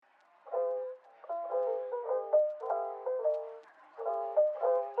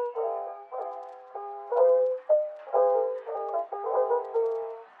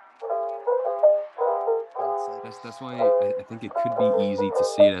That's why I think it could be easy to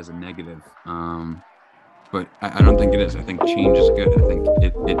see it as a negative. But I don't think it is. I think change is good. I think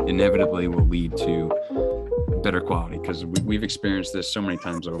it inevitably will lead to better quality because we've experienced this so many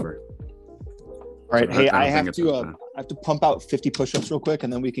times over. All right. So hey, I have to pump out 50 push-ups real quick,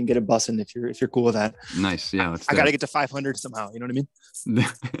 and then we can get a bussing if you're cool with that. Nice. Yeah. I got to get to 500 somehow. You know what I mean?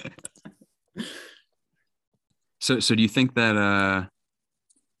 So do you think that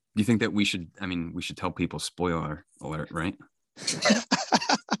we should tell people spoiler alert, right?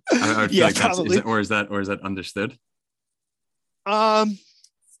 I yeah, like probably. Is that understood?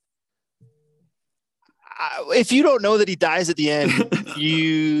 If you don't know that he dies at the end,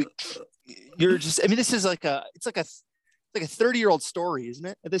 you're just, I mean, this is like a 30-year-old story, isn't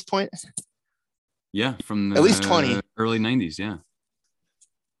it? At this point? Yeah. From at least 20 early 90s. Yeah.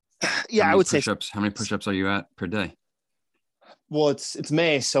 Yeah. I would say. How many push-ups are you at per day? Well, it's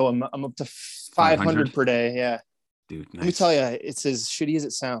May, so I'm up to 500 per day. Yeah. Dude, nice. Let me tell you, it's as shitty as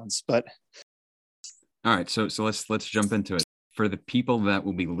it sounds, but. All right. So let's jump into it. For the people that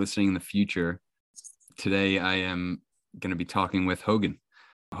will be listening in the future, today I am going to be talking with Hogan.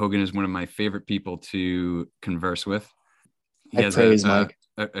 Hogan is one of my favorite people to converse with. He has a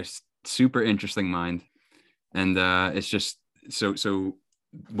super interesting mind. And it's just so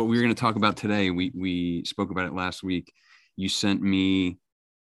what we're going to talk about today, we spoke about it last week. You sent me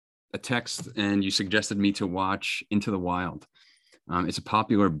a text and you suggested me to watch Into the Wild. It's a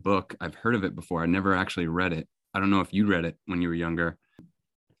popular book. I've heard of it before. I never actually read it. I don't know if you read it when you were younger,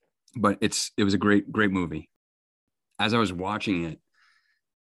 but it was a great movie. As I was watching it,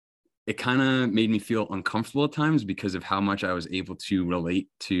 it kind of made me feel uncomfortable at times because of how much I was able to relate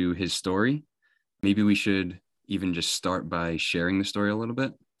to his story. Maybe we should even just start by sharing the story a little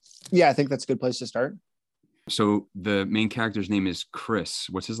bit. Yeah, I think that's a good place to start. So the main character's name is Chris.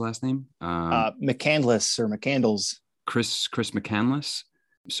 What's his last name? McCandless or McCandles. Chris McCandless.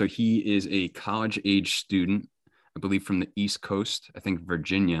 So he is a college-age student, I believe from the East Coast, I think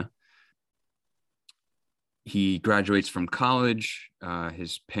Virginia. He graduates from college.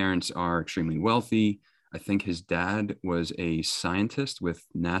 His parents are extremely wealthy. I think his dad was a scientist with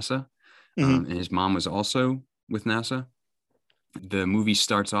NASA, and his mom was also with NASA. The movie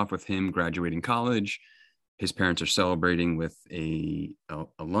starts off with him graduating college. His parents are celebrating with a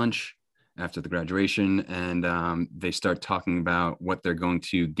lunch after the graduation, and they start talking about what they're going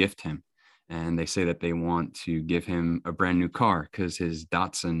to gift him. And they say that they want to give him a brand new car because his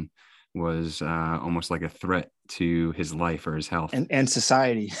Datsun was almost like a threat to his life or his health and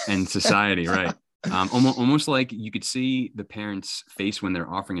society. And society, right? Almost like you could see the parents' face when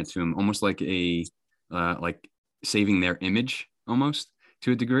they're offering it to him, almost like like saving their image, almost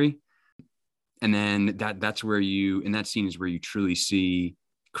to a degree. And then that's where in that scene is where you truly see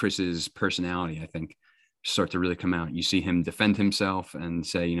Chris's personality, I think, start to really come out. You see him defend himself and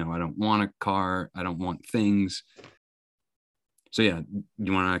say, I don't want a car. I don't want things. So yeah,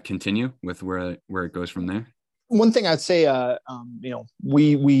 you want to continue with where it goes from there? One thing I'd say,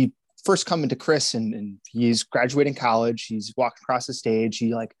 we first come into Chris and he's graduating college. He's walking across the stage.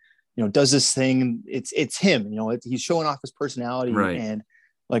 He does this thing. It's him, he's showing off his personality. Right. And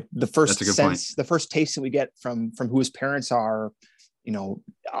like the first taste that we get from who his parents are,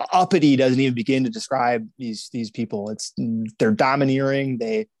 uppity doesn't even begin to describe these people. They're domineering.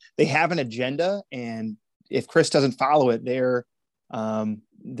 They have an agenda. And if Chris doesn't follow it, they're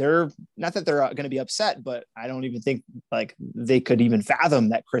not that they're going to be upset, but I don't even think like they could even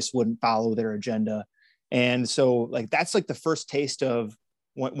fathom that Chris wouldn't follow their agenda. And so like, that's like the first taste of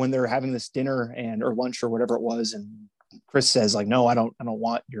when they're having this dinner or lunch or whatever it was. And Chris says like, no, I don't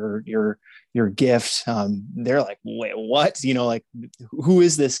want your gift. They're like, wait, what? Like, who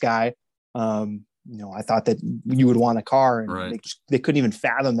is this guy? I thought that you would want a car, and right. They couldn't even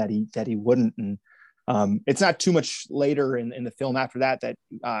fathom that he wouldn't. And it's not too much later in the film after that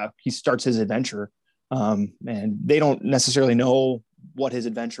he starts his adventure. And they don't necessarily know what his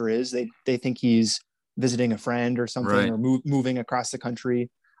adventure is. They think he's visiting a friend or something, right. Or moving across the country.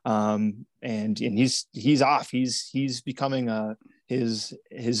 And he's off. He's becoming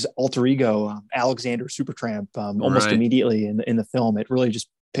his alter ego, Alexander Supertramp, almost right. Immediately in the film. It really just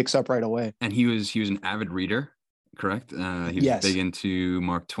picks up right away. And he was an avid reader, correct? He was yes. Big into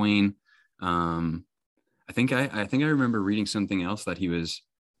Mark Twain. I think I remember reading something else that he was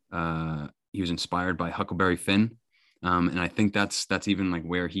inspired by Huckleberry Finn. And I think that's even like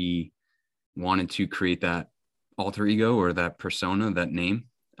where he wanted to create that alter ego or that persona, that name.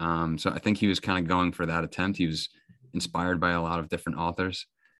 So I think he was kind of going for that attempt. He was inspired by a lot of different authors.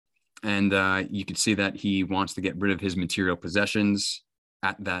 And you could see that he wants to get rid of his material possessions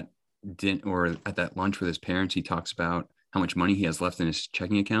at that or at that lunch with his parents, he talks about how much money he has left in his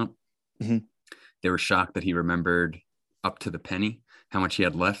checking account. Mm-hmm. They were shocked that he remembered up to the penny how much he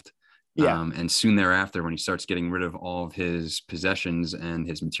had left. Yeah. And soon thereafter, when he starts getting rid of all of his possessions and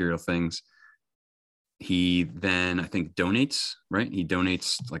his material things, he then, I think, donates, right? He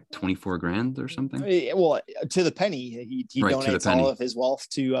donates like 24 grand or something. Well, to the penny, he Right, to the donates all penny. of his wealth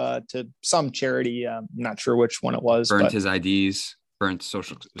to some charity. I'm not sure which one it was. Burnt but his IDs, burnt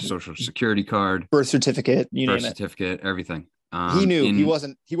social security card, birth certificate, you birth name it. certificate, everything. He knew he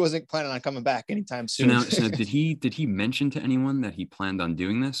wasn't planning on coming back anytime soon. So now, did he mention to anyone that he planned on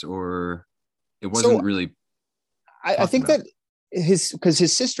doing this, or it wasn't really? I think that because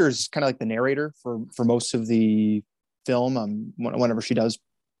his sister's kind of like the narrator for most of the film. Whenever she does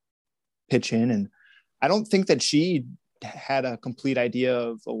pitch in, and I don't think that she had a complete idea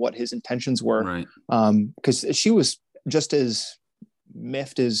of what his intentions were, right? Because she was just as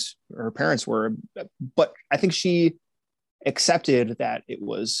miffed as her parents were, but I think she accepted that it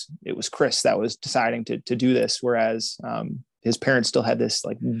was Chris that was deciding to do this, whereas his parents still had this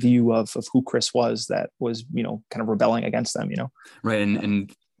like view of who Chris was that was, kind of rebelling against them, Right.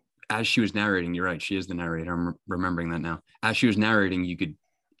 And as she was narrating, you're right, she is the narrator. I'm remembering that now. As she was narrating, you could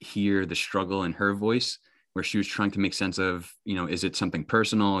hear the struggle in her voice where she was trying to make sense of, is it something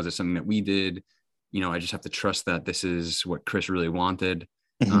personal? Is it something that we did? I just have to trust that this is what Chris really wanted.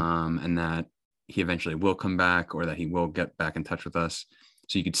 Mm-hmm. And that he eventually will come back, or that he will get back in touch with us.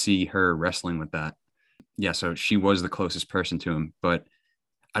 So you could see her wrestling with that. Yeah. So she was the closest person to him, but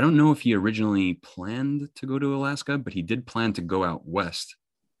I don't know if he originally planned to go to Alaska, but he did plan to go out west,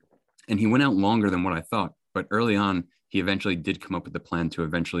 and he went out longer than what I thought. But early on, he eventually did come up with the plan to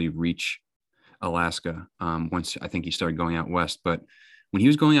eventually reach Alaska. Once I think he started going out west, but when he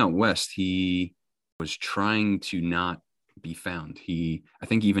was going out west, he was trying to not be found. I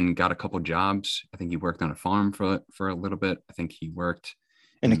think, even got a couple jobs. I think he worked on a farm for a little bit. I think he worked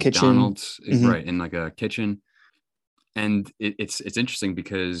in a kitchen, McDonald's, mm-hmm. right, in like a kitchen. And it's interesting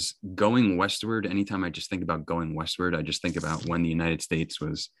because going westward, anytime I just think about going westward, I just think about when the United States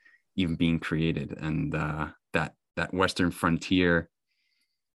was even being created, and that western frontier,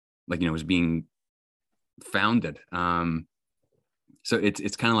 was being founded. So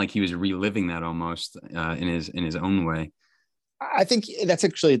it's kind of like he was reliving that almost in his own way. I think that's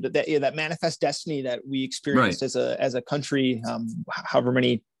actually that manifest destiny that we experienced, right, as a country, however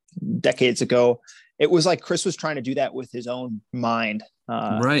many decades ago. It was like Chris was trying to do that with his own mind.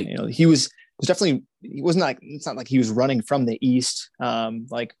 Right. He wasn't like, it's not like he was running from the East. And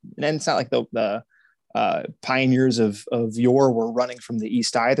it's not like the pioneers of yore were running from the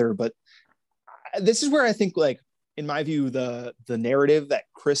East either. But this is where I think, like, in my view, the narrative that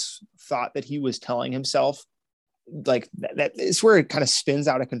Chris thought that he was telling himself, like that is where it kind of spins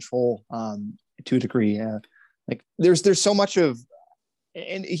out of control to a degree. Like there's so much of,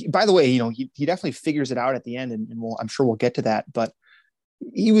 and by the way, he definitely figures it out at the end, and I'm sure we'll get to that. But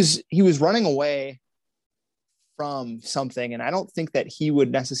he was running away from something, and I don't think that he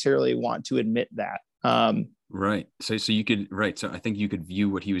would necessarily want to admit that. Right. So you could, right. So I think you could view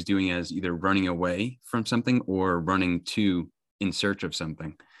what he was doing as either running away from something or running in search of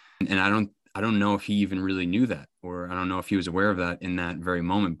something. And I don't know if he even really knew that, or I don't know if he was aware of that in that very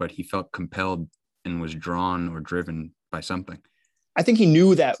moment, but he felt compelled and was drawn or driven by something. I think he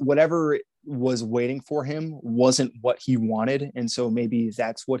knew that whatever was waiting for him wasn't what he wanted. And so maybe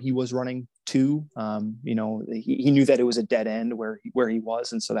that's what he was running to. He knew that it was a dead end where he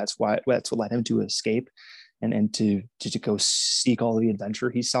was. And so that's what led him to escape and to go seek all the adventure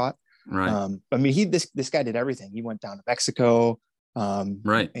he sought. Right. I mean, this guy did everything. He went down to Mexico.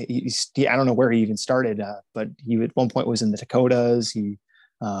 Right. I don't know where he even started, but he at one point was in the Dakotas. He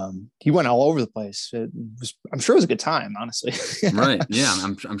went all over the place. I'm sure it was a good time, honestly. Right. Yeah.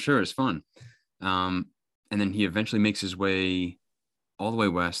 I'm sure it's fun. And then he eventually makes his way all the way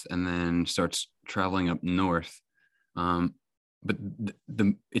west and then starts traveling up north. But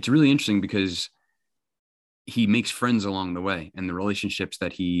it's really interesting because he makes friends along the way, and the relationships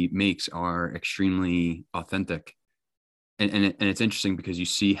that he makes are extremely authentic. And it's interesting because you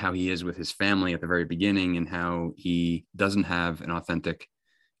see how he is with his family at the very beginning, and how he doesn't have an authentic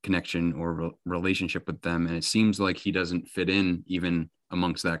connection or relationship with them. And it seems like he doesn't fit in even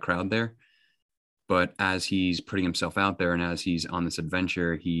amongst that crowd there. But as he's putting himself out there and as he's on this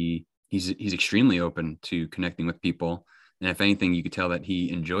adventure, he's extremely open to connecting with people. And if anything, you could tell that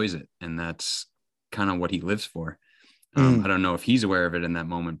he enjoys it. And that's kind of what he lives for. I don't know if he's aware of it in that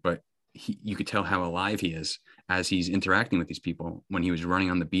moment, but you could tell how alive he is as he's interacting with these people. When he was running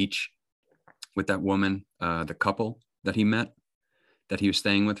on the beach with that woman, the couple that he met, that he was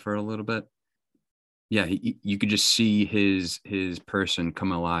staying with for a little bit. Yeah, you could just see his person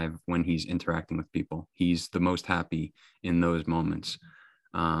come alive when he's interacting with people. He's the most happy in those moments.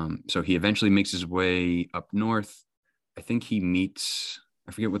 So he eventually makes his way up north. I think he meets,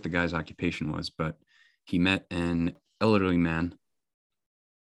 I forget what the guy's occupation was, but he met an elderly man,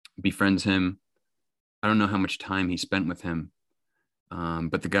 befriends him. I don't know how much time he spent with him,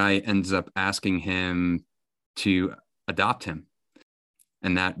 but the guy ends up asking him to adopt him,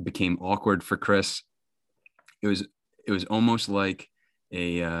 and that became awkward for Chris. It was almost like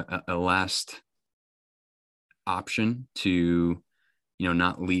a last option to,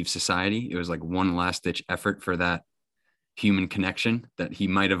 not leave society. It was like one last ditch effort for that human connection that he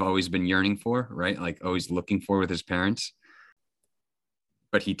might have always been yearning for, right? Like always looking for with his parents.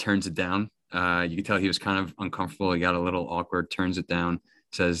 But he turns it down. You could tell he was kind of uncomfortable. He got a little awkward, turns it down,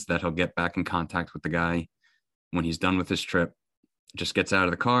 says that he'll get back in contact with the guy when he's done with his trip, just gets out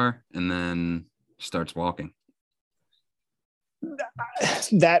of the car and then starts walking.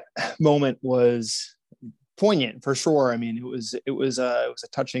 That moment was poignant for sure. I mean, it was a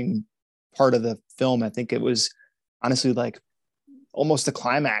touching part of the film. I think it was honestly like almost the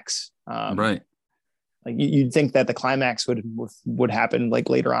climax. Right. Like you'd think that the climax would happen like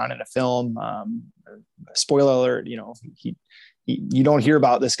later on in a film. Spoiler alert, you don't hear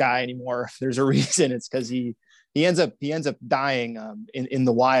about this guy anymore. There's a reason. It's because he ends up dying in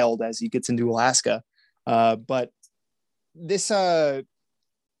the wild as he gets into Alaska. But this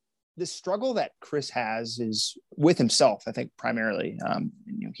struggle that Chris has is with himself, I think, primarily.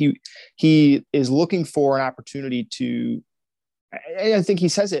 He is looking for an opportunity to, I think he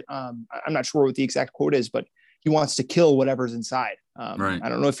says it, I'm not sure what the exact quote is, but he wants to kill whatever's inside. Right. I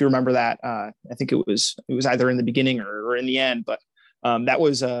don't know if you remember that. I think it was either in the beginning or in the end, but that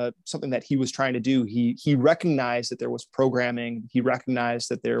was something that he was trying to do. He recognized that there was programming. He recognized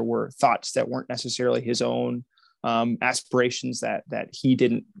that there were thoughts that weren't necessarily his own, aspirations that he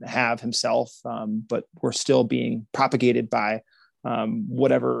didn't have himself, but were still being propagated by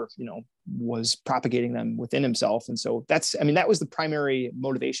whatever was propagating them within himself. And so that was the primary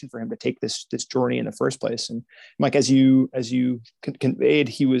motivation for him to take this journey in the first place. And Mike, as you conveyed,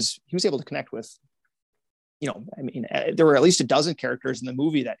 he was able to connect with, there were at least a dozen characters in the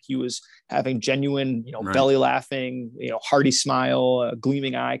movie that he was having genuine, right, belly laughing, hearty smile,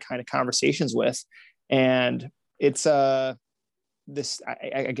 gleaming eye kind of conversations with. And it's this,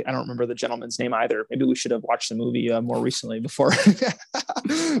 I don't remember the gentleman's name either. Maybe we should have watched the movie more recently before,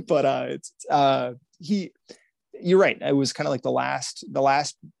 but you're right. It was kind of like the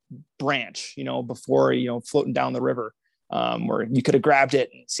last branch, before, floating down the river, where you could have grabbed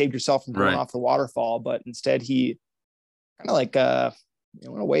it and saved yourself from going off the waterfall. But instead he kind of like, in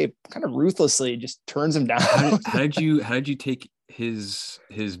a way, kind of ruthlessly just turns him down. How did you take his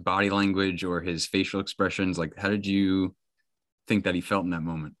body language or his facial expressions? Like, how did you think that he felt in that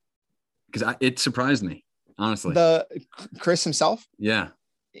moment? Because it surprised me, honestly. The Chris himself,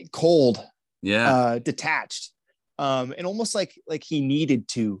 cold, detached, and almost like he needed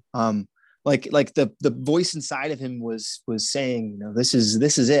to, like the voice inside of him was saying, this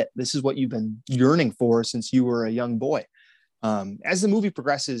is it. This is what you've been yearning for since you were a young boy. As the movie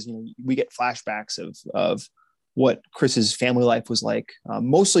progresses, we get flashbacks of what Chris's family life was like,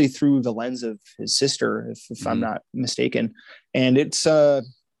 mostly through the lens of his sister, if I'm not mistaken. And it's, shall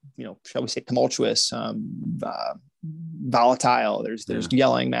we say, tumultuous, volatile. There's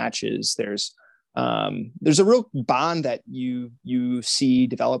yelling matches. There's a real bond that you see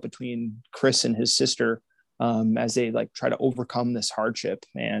develop between Chris and his sister, as they like try to overcome this hardship.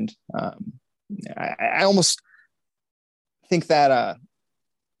 And I almost think that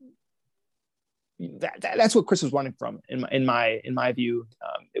that's what Chris was running from in my view.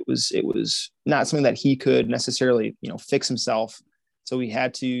 It was not something that he could necessarily fix himself, so he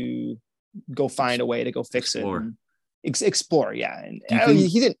had to go find a way to go fix it and explore. And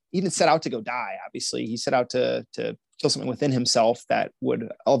he didn't set out to go die. Obviously, he set out to kill something within himself that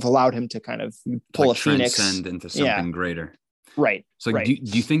would have allowed him to kind of pull a phoenix, transcend into something greater. Right. So do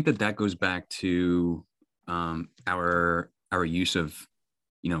you think that goes back to our use of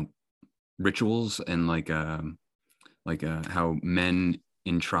rituals and like how men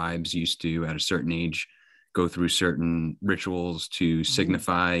in tribes used to, at a certain age, go through certain rituals to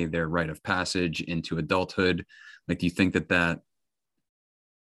signify their rite of passage into adulthood? Like, do you think that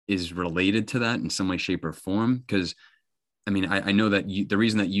is related to that in some way, shape, or form? Because I know that the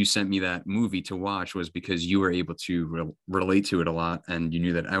reason that you sent me that movie to watch was because you were able to relate to it a lot, and you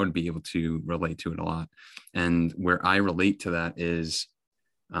knew that I would be able to relate to it a lot. And where I relate to that is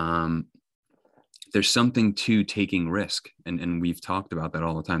there's something to taking risk. And we've talked about that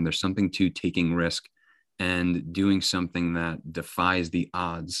all the time. There's something to taking risk and doing something that defies the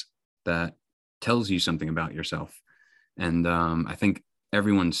odds, that tells you something about yourself. And I think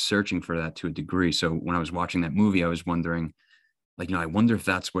everyone's searching for that to a degree. So when I was watching that movie, I was wondering, like, I wonder if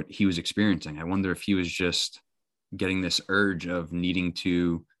that's what he was experiencing. I wonder if he was just getting this urge of needing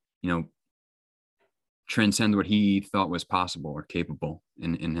to, transcend what he thought was possible or capable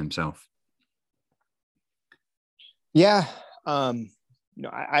in himself. Yeah.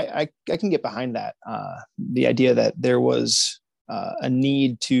 I can get behind that. The idea that there was a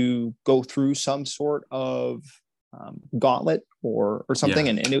need to go through some sort of gauntlet or something.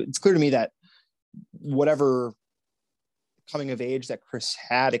 Yeah. And it's clear to me that whatever coming of age that Chris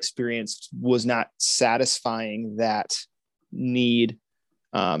had experienced was not satisfying that need.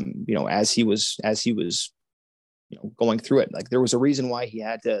 As he was, going through it, like there was a reason why he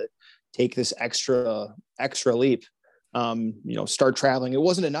had to take this extra leap, start traveling. It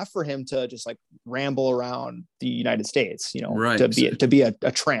wasn't enough for him to just like ramble around the United States, right. to be a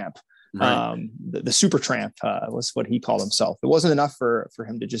tramp. Right. The super tramp was what he called himself. It wasn't enough for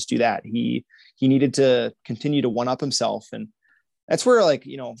him to just do that. He needed to continue to one up himself. And that's where, like,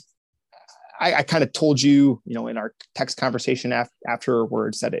 I kind of told you, in our text conversation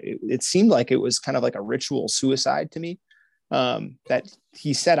afterwards that it seemed like it was kind of like a ritual suicide to me, that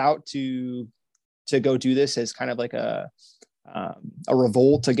he set out to go do this as kind of like a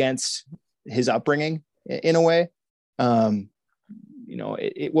revolt against his upbringing in a way.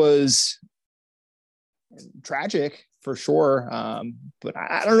 It was tragic for sure. But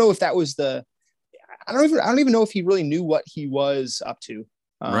I don't know if that was I don't even know if he really knew what he was up to.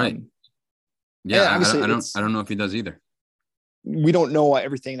 Right. Yeah. Obviously, I don't know if he does either. We don't know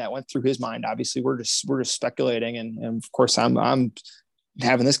everything that went through his mind. Obviously, we're just speculating. And of course I'm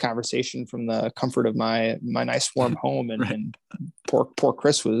having this conversation from the comfort of my nice warm home. And, right. and poor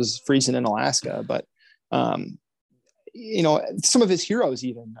Chris was freezing in Alaska, but some of his heroes,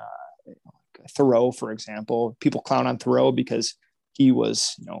 even Thoreau, for example, people clown on Thoreau because he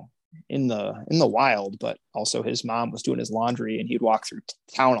was, in the wild, but also his mom was doing his laundry and he'd walk through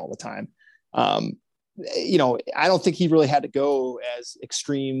town all the time. I don't think he really had to go as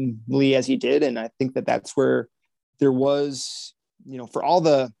extremely as he did. And I think that that's where there was, for all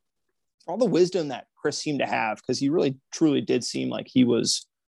the wisdom that Chris seemed to have, because he really truly did seem like he was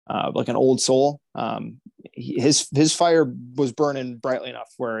like an old soul. His fire was burning brightly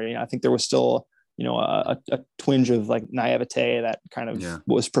enough where, I think there was still, a twinge of like naivete that kind of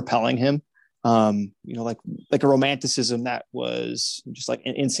was propelling him. Like a romanticism that was just like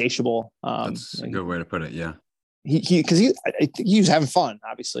insatiable. That's a good way to put it. Yeah. He was having fun,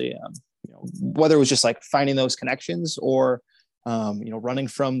 obviously, whether it was just like finding those connections or, running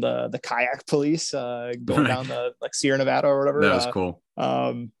from the kayak police, going right. down the like Sierra Nevada or whatever. That was cool.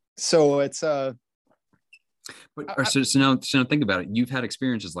 So it's, but so now think about it. You've had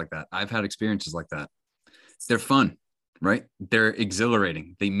experiences like that. I've had experiences like that. They're fun, right? They're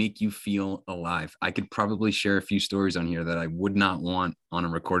exhilarating. They make you feel alive. I could probably share a few stories on here that I would not want on a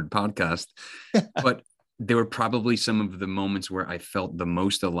recorded podcast, but they were probably some of the moments where I felt the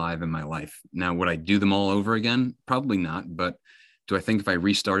most alive in my life. Now, would I do them all over again? Probably not. But do I think if I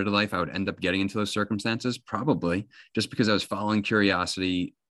restarted life, I would end up getting into those circumstances? Probably, just because I was following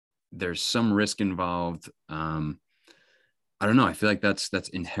curiosity. There's some risk involved. I don't know. I feel like that's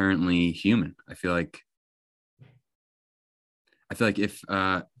inherently human. I feel like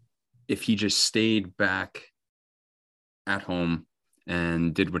if he just stayed back at home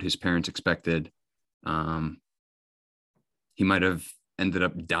and did what his parents expected, he might have ended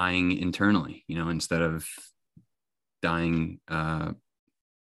up dying internally, instead of dying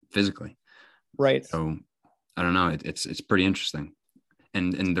physically. Right. So I don't know. It's pretty interesting.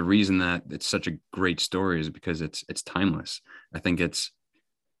 And the reason that it's such a great story is because it's timeless. I think it's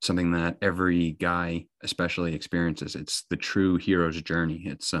something that every guy especially experiences. It's the true hero's journey.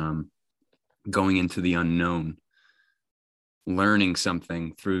 It's going into the unknown, learning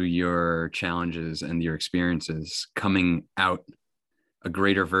something through your challenges and your experiences, coming out a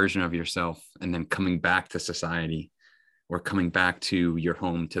greater version of yourself, and then coming back to society or coming back to your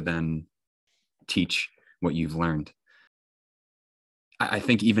home to then teach what you've learned. I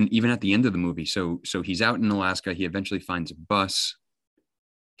think even at the end of the movie, so he's out in Alaska. He eventually finds a bus.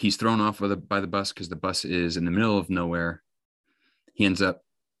 He's thrown off by the bus because the bus is in the middle of nowhere. He ends up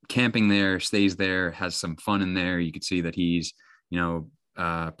camping there, stays there, has some fun in there. You could see that he's,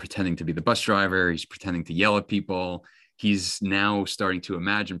 pretending to be the bus driver. He's pretending to yell at people. He's now starting to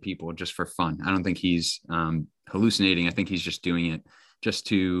imagine people just for fun. I don't think he's hallucinating. I think he's just doing it just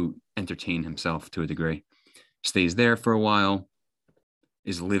to entertain himself to a degree. Stays there for a while,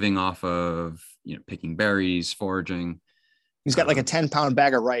 is living off of, picking berries, foraging. He's got like a 10-pound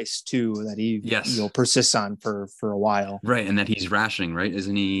bag of rice too that he Yes. Persists on for a while. Right. And that he's rationing, right?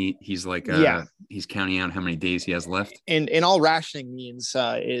 Isn't he? He's like, he's counting out how many days he has left. And all rationing means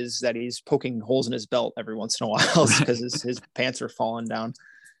is that he's poking holes in his belt every once in a while because his pants are falling down.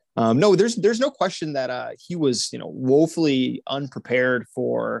 No, there's no question that he was, woefully unprepared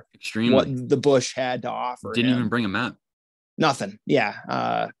for what the bush had to offer. Didn't even bring a map. Nothing. Yeah.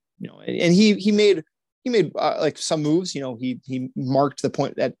 And he made like some moves. He marked the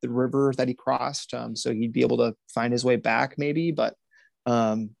point at the river that he crossed, so he'd be able to find his way back, maybe. But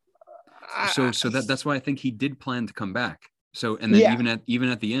so that's why I think he did plan to come back. So, and then even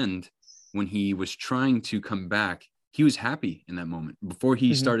at the end, when he was trying to come back, he was happy in that moment. Before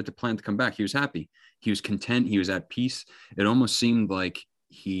he started to plan to come back, he was happy. He was content. He was at peace. It almost seemed like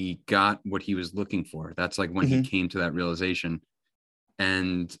he got what he was looking for. That's like when he came to that realization.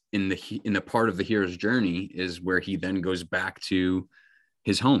 And in the part of the hero's journey is where he then goes back to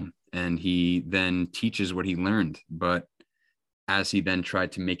his home and he then teaches what he learned. But as he then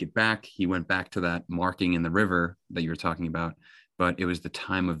tried to make it back, he went back to that marking in the river that you were talking about. But it was the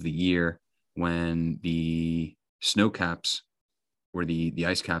time of the year when the snow caps or the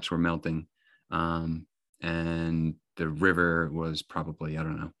ice caps were melting. And the river was probably, I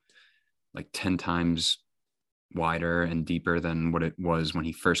don't know, like 10 times wider and deeper than what it was when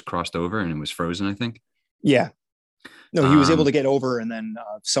he first crossed over and it was frozen, I think. Yeah. No, he was able to get over, and then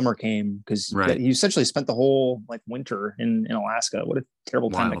summer came because he essentially spent the whole like winter in Alaska. What a terrible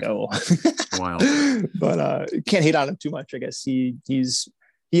time to go. Wild. But can't hate on him too much. I guess he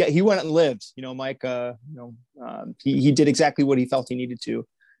went and lived, Mike, he did exactly what he felt he needed to.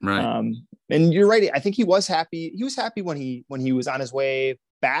 Right. And you're right. I think he was happy. He was happy when he was on his way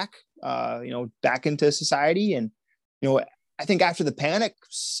back, back into society. And, I think after the panic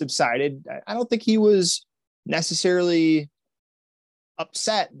subsided, I don't think he was necessarily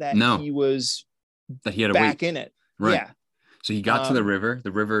upset that he had back in it. Right. Yeah. So he got to the river.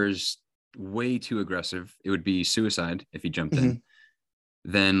 The river is way too aggressive. It would be suicide if he jumped in.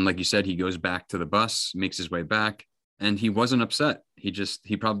 Then, like you said, he goes back to the bus, makes his way back, and he wasn't upset. He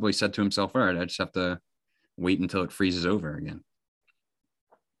probably said to himself, all right, I just have to wait until it freezes over again.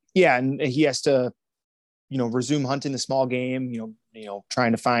 Yeah. And he has to, resume hunting the small game,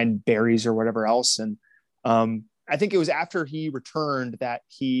 trying to find berries or whatever else. And I think it was after he returned that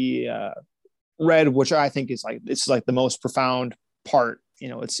he read, which I think is like the most profound part.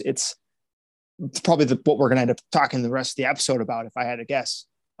 It's probably what we're going to end up talking the rest of the episode about, if I had to guess.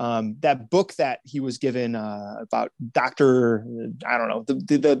 That book that he was given about Dr. I don't know,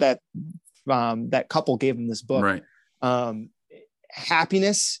 that couple gave him this book. Right.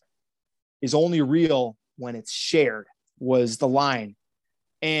 Happiness is only real when it's shared, was the line.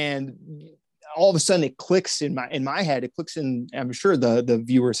 And all of a sudden it clicks in my head. It clicks in, I'm sure the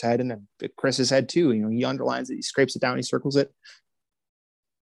viewer's head and Chris's head too. He underlines it, he scrapes it down, he circles it.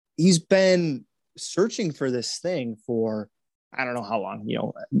 He's been searching for this thing for, I don't know how long,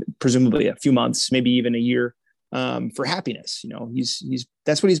 presumably a few months, maybe even a year, for happiness. He's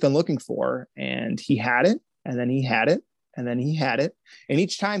that's what he's been looking for. And he had it, and then he had it, and then he had it. And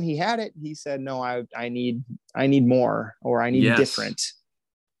each time he had it, he said, no, I need more, or I need different.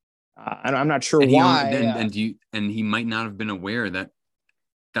 And I'm not sure why. And he might not have been aware that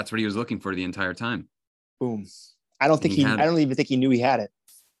that's what he was looking for the entire time. Boom. I don't even think he knew he had it.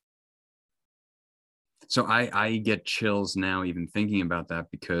 So I get chills now even thinking about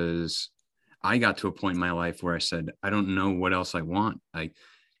that, because I got to a point in my life where I said, I don't know what else I want. I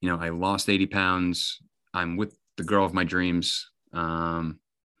lost 80 pounds. I'm with the girl of my dreams, have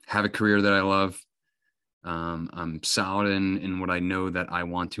a career that I love. I'm solid in what I know that I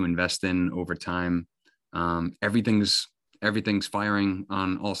want to invest in over time. Everything's firing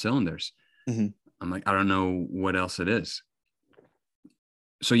on all cylinders. I'm like, I don't know what else it is.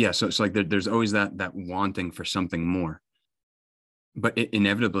 So yeah, so it's like there's always that wanting for something more, but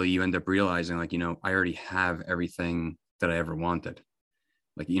inevitably you end up realizing, like, I already have everything that I ever wanted.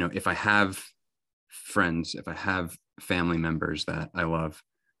 Like, if I have friends, if I have family members that I love,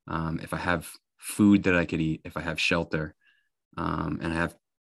 if I have food that I could eat, if I have shelter, and I have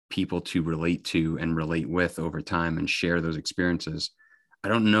people to relate to and relate with over time and share those experiences, I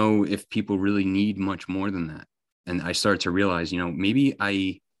don't know if people really need much more than that. And I started to realize, maybe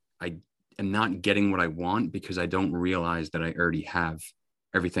I am not getting what I want because I don't realize that I already have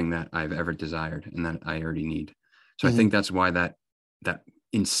everything that I've ever desired and that I already need. So I think that's why that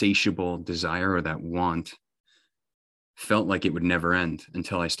insatiable desire or that want felt like it would never end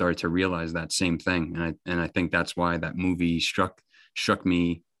until I started to realize that same thing. And I think that's why that movie struck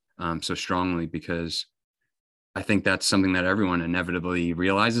me so strongly, because I think that's something that everyone inevitably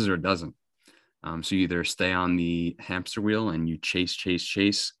realizes or doesn't. So you either stay on the hamster wheel and you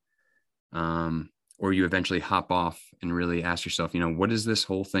chase, or you eventually hop off and really ask yourself, what is this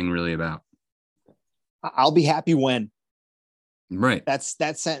whole thing really about? I'll be happy when. Right. That's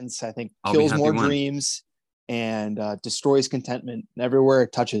that sentence, I think, I'll kills more dreams and destroys contentment everywhere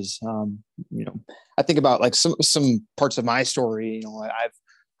it touches. I think about like some parts of my story.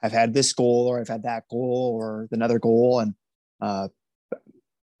 I've had this goal, or I've had that goal, or another goal, and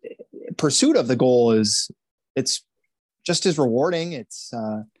pursuit of the goal it's just as rewarding. It's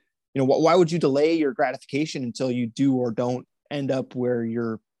why would you delay your gratification until you do or don't end up where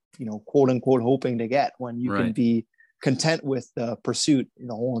you're quote unquote hoping to get, when you can be content with the pursuit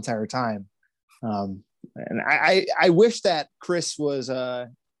the whole entire time. And I wish that Chris was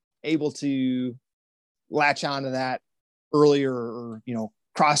able to latch onto that earlier, or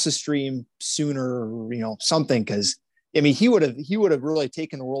cross the stream sooner, or something, because he would have really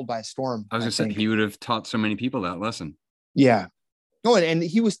taken the world by storm. I was gonna say, he would have taught so many people that lesson. Yeah. No, and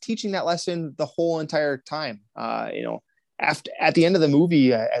he was teaching that lesson the whole entire time. At the end of the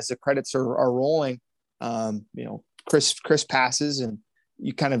movie, as the credits are rolling, Chris passes, and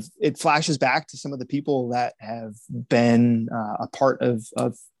it flashes back to some of the people that have been a part of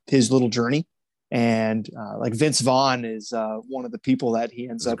his little journey. And like Vince Vaughn is one of the people that he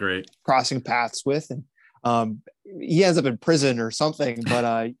ends up crossing paths with. And he ends up in prison or something,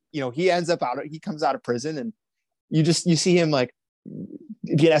 but he comes out of prison, and you see him like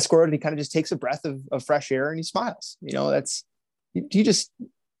get escorted, and he kind of just takes a breath of fresh air, and he smiles. He just,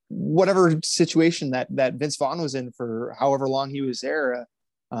 whatever situation that Vince Vaughn was in for however long he was there,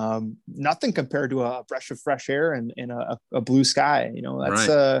 nothing compared to a breath of fresh air and a blue sky.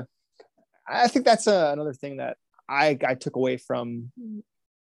 That's I think that's another thing that I took away from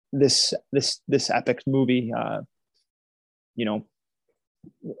this epic movie.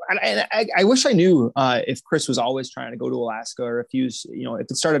 And I wish I knew if Chris was always trying to go to Alaska, or if he was, if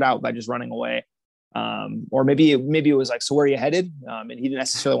it started out by just running away, or maybe it was like, so where are you headed? And he didn't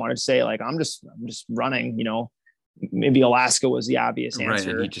necessarily want to say like, I'm just running. Maybe Alaska was the obvious answer. Right,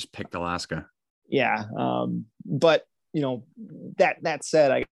 and he just picked Alaska. Yeah, but that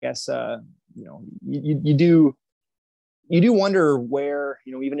said, I guess you do wonder where,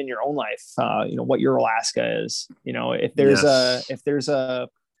 even in your own life, what your Alaska is. If there's a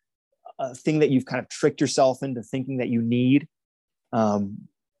thing that you've kind of tricked yourself into thinking that you need,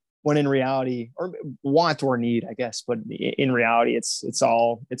 when in reality, or want or need, I guess, but in reality, it's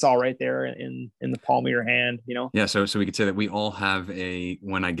all right there in the palm of your hand. Yeah. So we could say that we all have a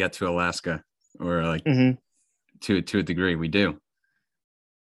when I get to Alaska, or like to a degree, we do.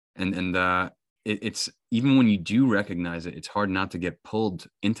 And it's even when you do recognize it, it's hard not to get pulled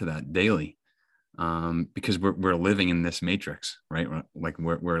into that daily, because we're living in this matrix, right? Like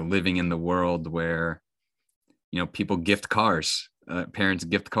we're living in the world where, people gift cars, parents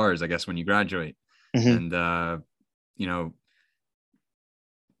gift cars, I guess, when you graduate, and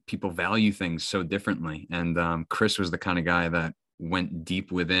people value things so differently. And Chris was the kind of guy that went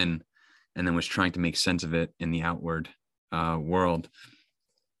deep within, and then was trying to make sense of it in the outward world.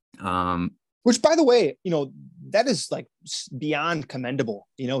 Which, by the way, that is like beyond commendable.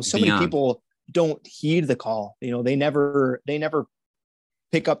 Many people don't heed the call. They never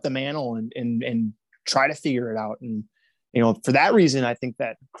pick up the mantle and try to figure it out. And, for that reason, I think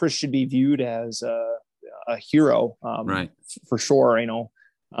that Chris should be viewed as a hero, right? For sure.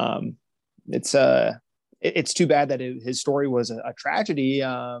 It's too bad that his story was a tragedy,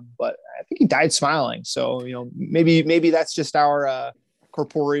 but I think he died smiling. So, maybe that's just our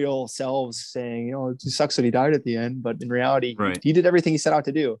corporeal selves saying, it sucks that he died at the end, but in reality, he did everything he set out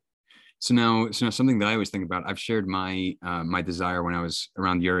to do. So now something that I always think about, I've shared my desire when I was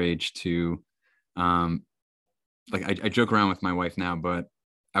around your age to, I joke around with my wife now, but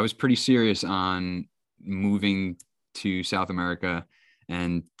I was pretty serious on moving to South America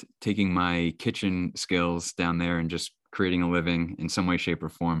and taking my kitchen skills down there and just creating a living in some way, shape, or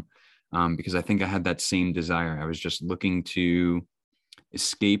form. Because I think I had that same desire. I was just looking to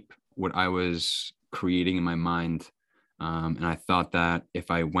escape what I was creating in my mind. And I thought that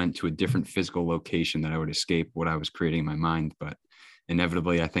if I went to a different physical location, that I would escape what I was creating in my mind. But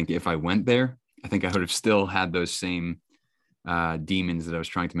inevitably, I think if I went there, I think I would have still had those same demons that I was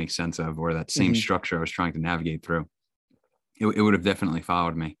trying to make sense of, or that same structure I was trying to navigate through. It would have definitely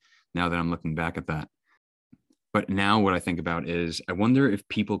followed me, now that I'm looking back at that. But now what I think about is, I wonder if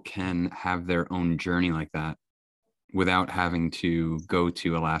people can have their own journey like that, without having to go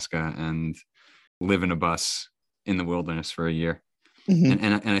to Alaska and live in a bus in the wilderness for a year. Mm-hmm.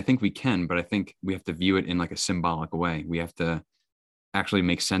 And I think we can, but I think we have to view it in like a symbolic way. We have to actually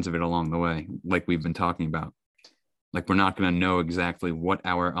make sense of it along the way, like we've been talking about. Like, we're not going to know exactly what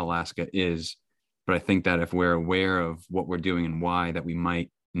our Alaska is, but I think that if we're aware of what we're doing and why, that we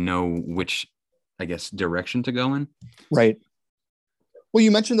might know which, I guess, direction to go in. Right. Well,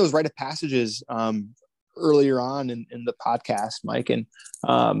 you mentioned those rite of passages earlier on in the podcast, Mike, and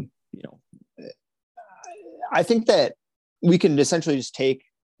you know, I think that we can essentially just take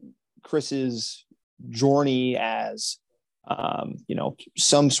Chris's journey as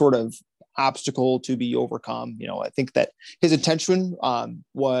some sort of obstacle to be overcome. I think that his intention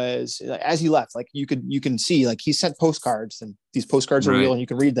was, as he left, like you can see, like, he sent postcards, and these postcards are real, and you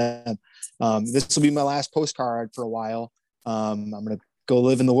can read them. This will be my last postcard for a while. I'm going to go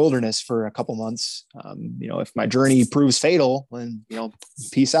live in the wilderness for a couple months. If my journey proves fatal, then,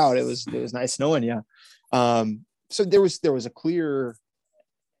 peace out. It was nice knowing you. So there was a clear,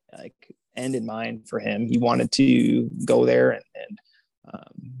 like, end in mind for him. He wanted to go there and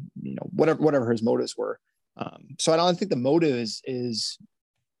whatever his motives were. So I don't think the motive is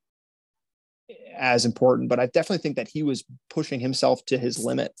as important, but I definitely think that he was pushing himself to his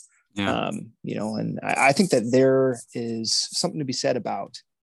limit. Yeah. And I think that there is something to be said about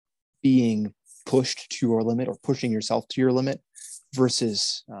being pushed to your limit, or pushing yourself to your limit,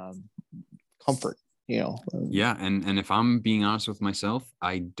 versus comfort. Yeah. And if I'm being honest with myself,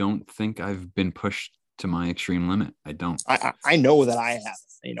 I don't think I've been pushed to my extreme limit. I don't. I know that I have.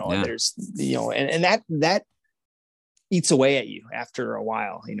 There's and that eats away at you after a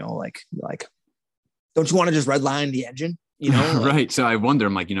while. Like don't you want to just redline the engine? Right. So I wonder,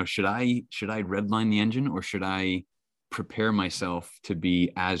 I'm like, should I redline the engine, or should I prepare myself to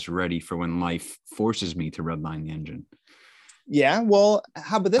be as ready for when life forces me to redline the engine? Yeah. Well,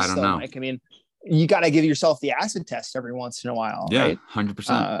 how about this, I don't though, know. Mike? I mean, you got to give yourself the acid test every once in a while. Yeah, right?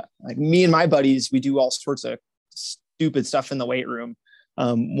 100%. Like, me and my buddies, we do all sorts of stupid stuff in the weight room.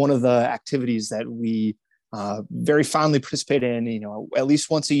 One of the activities that we very fondly participate in, at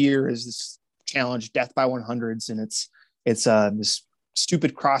least once a year, is this challenge, Death by 100s. And it's this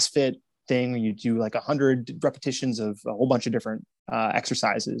stupid CrossFit thing where you do like 100 repetitions of a whole bunch of different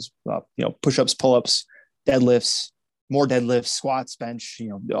exercises, push-ups, pull-ups, deadlifts, more deadlifts, squats, bench,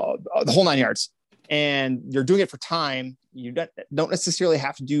 the whole 9 yards. And you're doing it for time. You don't necessarily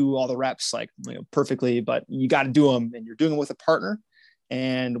have to do all the reps like perfectly, but you got to do them, and you're doing it with a partner.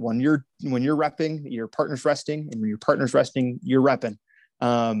 And when you're repping, your partner's resting, and when your partner's resting, you're repping.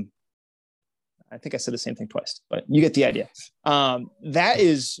 I think I said the same thing twice, but you get the idea. That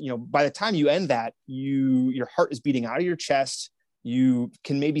is, by the time you end that, your heart is beating out of your chest. You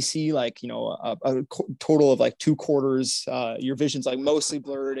can maybe see like, a total of like 2/4. Your vision's like mostly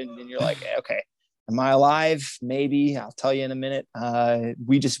blurred, and you're like, okay, am I alive? Maybe. I'll tell you in a minute.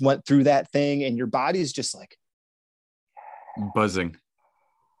 We just went through that thing, and your body's just like buzzing.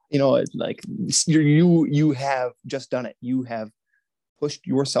 Like you have just done it. You have pushed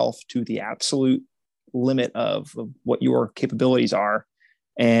yourself to the absolute limit of what your capabilities are.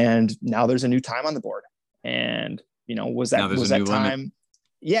 And now there's a new time on the board. And, was that time? Limit.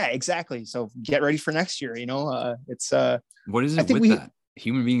 Yeah, exactly. So get ready for next year. It's what is it with that?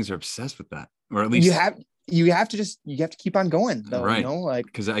 Human beings are obsessed with that, or at least you have to keep on going, though, right? Like,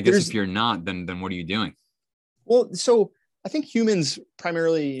 because I guess if you're not, then what are you doing? Well, so I think humans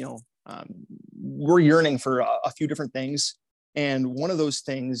primarily, we're yearning for a few different things. And one of those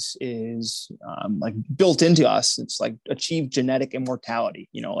things is like built into us. It's like achieve genetic immortality,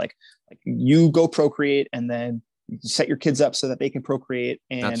 like you go procreate, and then you set your kids up so that they can procreate.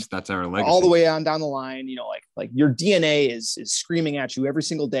 And that's our legacy all the way on down the line, like your DNA is screaming at you every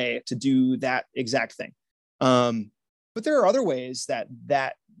single day to do that exact thing. But there are other ways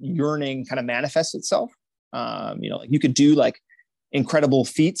that yearning kind of manifests itself. Like you could do like incredible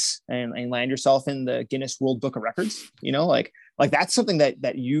feats and land yourself in the Guinness World Book of Records, like that's something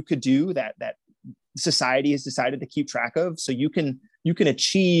that you could do, that society has decided to keep track of. So you can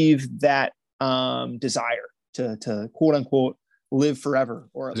achieve that desire to quote unquote live forever,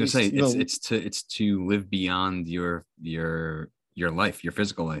 or at least say it's to live beyond your life, your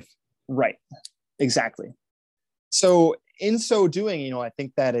physical life. Right. Exactly. So in so doing, I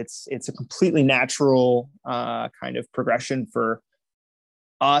think that it's a completely natural kind of progression for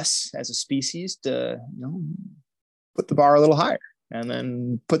us as a species to, put the bar a little higher, and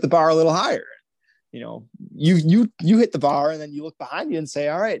then put the bar a little higher. You hit the bar, and then you look behind you and say,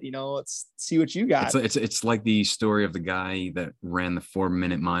 all right, let's see what you got. It's like the story of the guy that ran the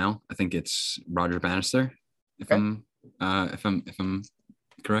 4-minute mile. I think it's Roger Bannister. Okay. If I'm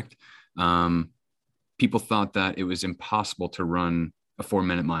correct. People thought that it was impossible to run a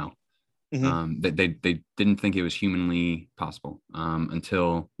 4-minute mile. They didn't think it was humanly possible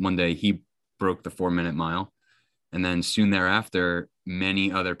until one day he broke the 4-minute mile. And then soon thereafter,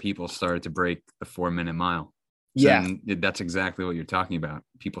 many other people started to break the 4-minute mile. So Yeah. that's exactly what you're talking about.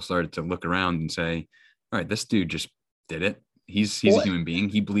 People started to look around and say, all right, this dude just did it. He's a human being.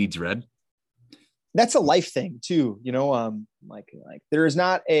 He bleeds red. That's a life thing too, like there is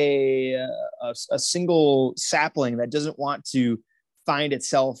not a single sapling that doesn't want to find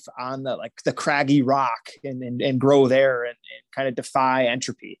itself on the craggy rock and grow there and kind of defy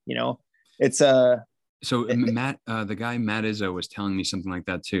entropy. It's So Matt, the guy Matt Izzo was telling me something like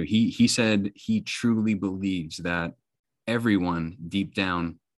that too. He said he truly believes that everyone deep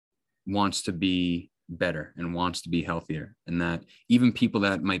down wants to be better and wants to be healthier, and that even people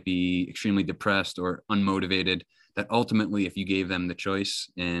that might be extremely depressed or unmotivated, that ultimately if you gave them the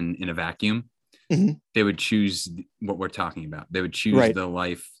choice in a vacuum, they would choose what we're talking about. They would choose the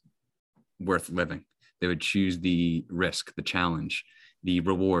life worth living. They would choose the risk, the challenge, the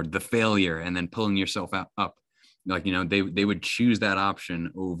reward, the failure, and then pulling yourself up. Like, they would choose that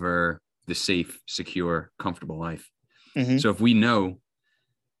option over the safe, secure, comfortable life. So if we know,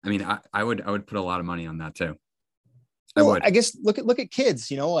 I mean, I would put a lot of money on that too. Well, I guess look at kids,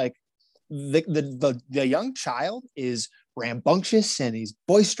 like the young child is rambunctious and he's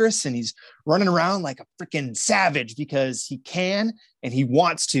boisterous and he's running around like a freaking savage because he can and he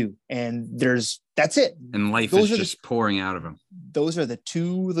wants to, and that's it. And life is just pouring out of him. Those are the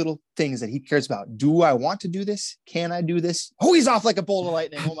two little things that he cares about. Do I want to do this? Can I do this? Oh, he's off like a bolt of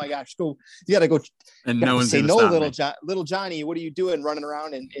lightning. Oh my gosh, go! You got to go. And no one's say no, little Johnny. What are you doing, running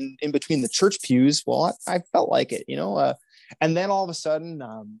around in between the church pews? Well, I felt like it, and then all of a sudden,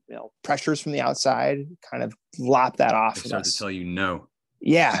 pressures from the outside kind of lop that off. They start to tell you no.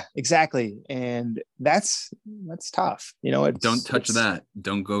 Yeah, exactly. And that's tough. Don't touch that.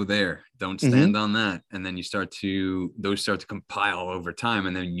 Don't go there. Don't stand on that. And then those start to compile over time.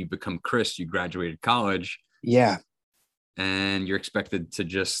 And then you become Chris, you graduated college. Yeah. And you're expected to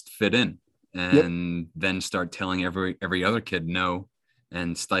just fit in and then start telling every other kid no,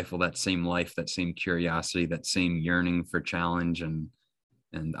 and stifle that same life, that same curiosity, that same yearning for challenge and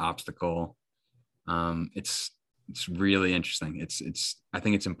obstacle. It's really interesting. I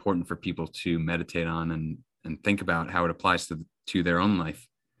think it's important for people to meditate on and think about how it applies to their own life.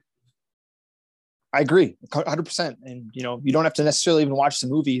 I agree 100%. And, you don't have to necessarily even watch the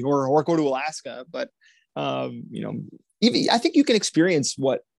movie or go to Alaska, but, even I think you can experience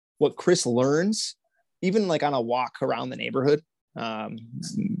what Chris learns, even like on a walk around the neighborhood.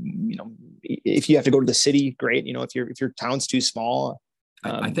 If you have to go to the city, great. If your town's too small,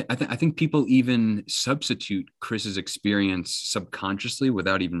 I think people even substitute Chris's experience subconsciously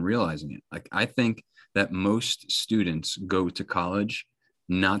without even realizing it. Like, I think that most students go to college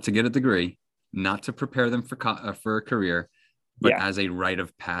not to get a degree, not to prepare them for a career, but as a rite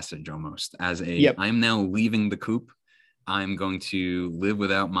of passage, almost as I'm now leaving the coop. I'm going to live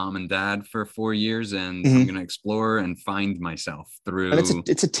without mom and dad for 4 years, and I'm going to explore and find myself through. And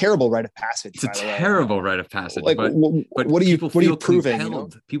it's a terrible rite of passage. It's a terrible rite of passage. Like, but what are you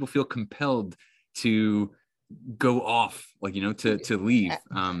proving? People feel compelled to go off, to leave.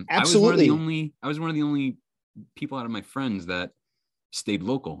 Absolutely. I was one of the only people out of my friends that stayed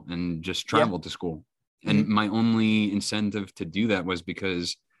local and just traveled to school. And my only incentive to do that was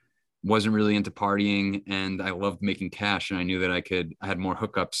because wasn't really into partying and I loved making cash, and I knew that I had more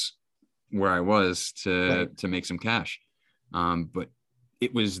hookups where I was to make some cash. But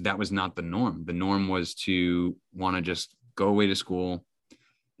that was not the norm. The norm was to want to just go away to school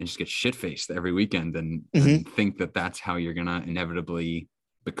and just get shit-faced every weekend and think that that's how you're going to inevitably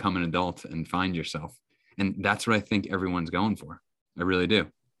become an adult and find yourself. And that's what I think everyone's going for. I really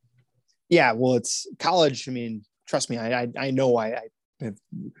do. Yeah. Well, it's college. I mean, trust me, I know I have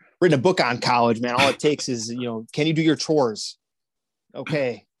written a book on college, man. All it takes is, can you do your chores?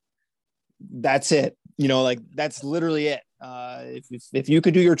 Okay. That's it. That's literally it. If you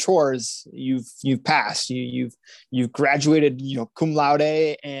could do your chores, you've passed, you've graduated, cum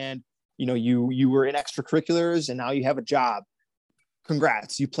laude, and, you were in extracurriculars and now you have a job.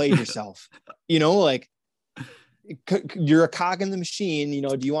 Congrats. You played yourself, you're a cog in the machine.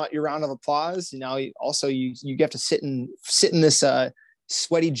 Do you want your round of applause? Now you have to sit in this,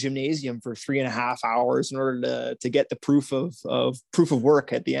 sweaty gymnasium for 3.5 hours in order to get the proof of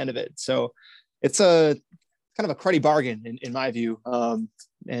work at the end of it. So it's a kind of a cruddy bargain in my view.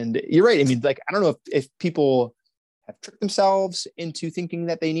 And you're right. I mean, I don't know if people have tricked themselves into thinking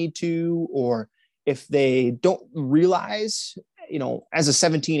that they need to, or if they don't realize, as a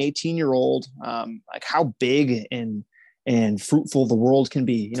 17, 18-year-old, like how big and fruitful the world can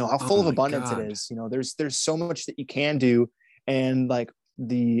be, how Oh full of my abundance it God. is. There's so much that you can do. And like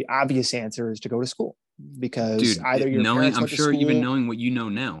the obvious answer is to go to school, because Dude, either your knowing, parents I'm went to sure even school. knowing what you know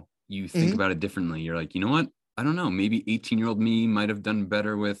now, you think Mhm. about it differently. You're like, you know what? I don't know. Maybe 18-year-old me might have done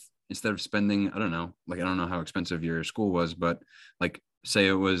better with, instead of spending, I don't know, like, I don't know how expensive your school was, but like, say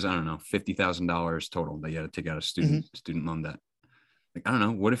it was, I don't know, $50,000 total that you had to take out a Mhm. student loan debt. Like, I don't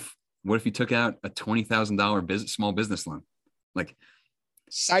know. What if you took out a $20,000 small business loan? Like,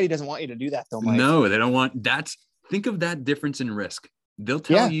 Society doesn't want you to do that though, Mike. no, they don't want. Think of that difference in risk. They'll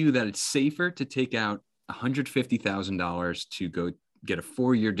tell Yeah. you that it's safer to take out $150,000 to go get a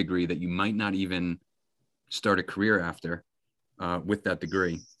 4-year degree that you might not even start a career after, with that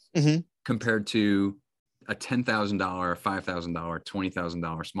degree, Mhm. compared to a $10,000, $5,000,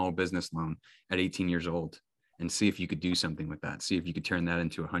 $20,000 small business loan at 18 years old, and see if you could do something with that. See if you could turn that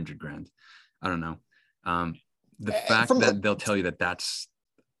into 100 grand. I don't know. The fact From that they'll tell you that that's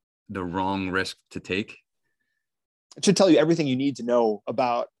the wrong risk to take. It should tell you everything you need to know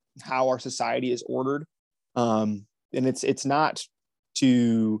about how our society is ordered. And it's not a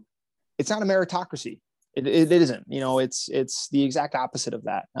meritocracy. It isn't, it's the exact opposite of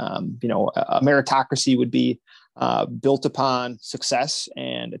that. A meritocracy would be built upon success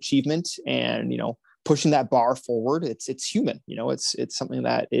and achievement and, pushing that bar forward. It's human, it's something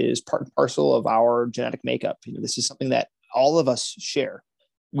that is part and parcel of our genetic makeup. This is something that all of us share.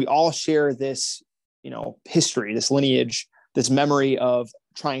 We all share this, history, this lineage, this memory of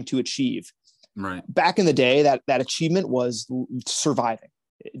trying to achieve. Right. Back in the day, that achievement was surviving.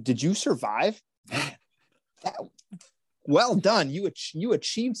 Did you survive? That, well done. You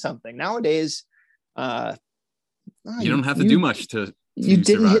achieved something. Nowadays, You don't have to do you much to you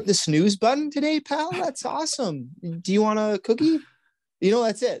didn't survive. hit the snooze button today, pal. That's awesome. Do you want a cookie?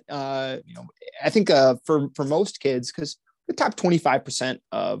 That's it. I think for most kids, because the top 25%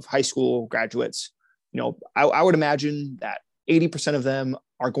 of high school graduates, I would imagine that 80% of them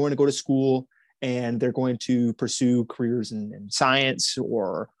are going to go to school and they're going to pursue careers in science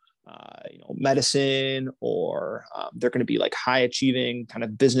or medicine, or they're going to be like high achieving kind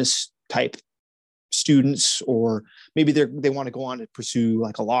of business type students, or maybe they want to go on to pursue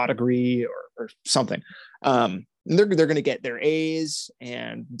like a law degree or something. They're going to get their A's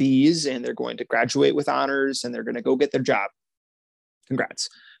and B's, and they're going to graduate with honors, and they're going to go get their job. Congrats.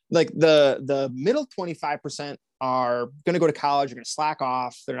 Like the middle 25% are going to go to college. They're going to slack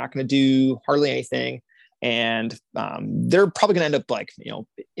off. They're not going to do hardly anything. And they're probably going to end up like,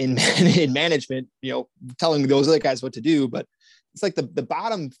 in management, telling those other guys what to do. But it's like the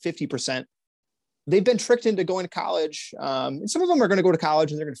bottom 50%, they've been tricked into going to college. And some of them are going to go to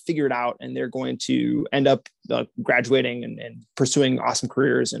college and they're going to figure it out, and they're going to end up graduating and pursuing awesome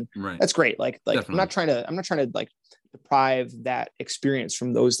careers. And right. That's great. Like Definitely. I'm not trying to like deprive that experience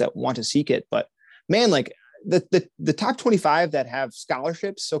from those that want to seek it. But man, like the top 25 that have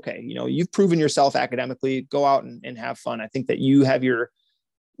scholarships, okay, you've proven yourself academically, go out and have fun. I think that you have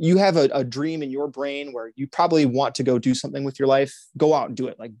a dream in your brain where you probably want to go do something with your life. Go out and do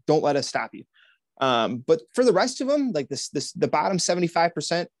it. Like, don't let us stop you. But for the rest of them, like the bottom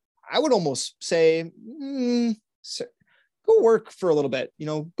 75%, I would almost say, go work for a little bit,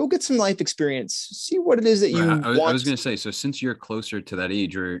 go get some life experience, see what it is that you Right. want. I was going to say, so since you're closer to that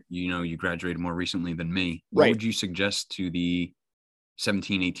age, or, you graduated more recently than me, what Right. would you suggest to the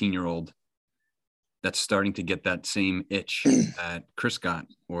 17, 18-year-old that's starting to get that same itch that Chris got,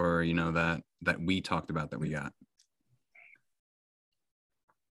 or, that we talked about that we got?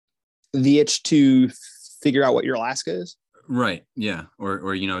 The itch to figure out what your Alaska is. Right. Yeah.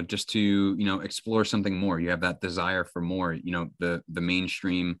 Or, just to, explore something more. You have that desire for more, the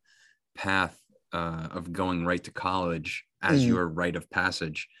mainstream path of going right to college as your rite of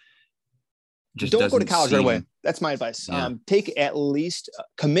passage. Just don't go to college right away. That's my advice. Yeah. Take at least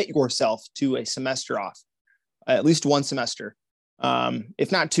commit yourself to a semester off, at least one semester,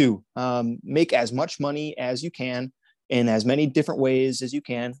 if not two. Make as much money as you can in as many different ways as you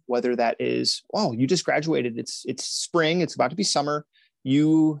can, whether that is, you just graduated. It's spring. It's about to be summer.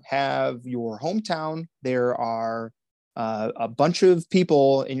 You have your hometown. There are a bunch of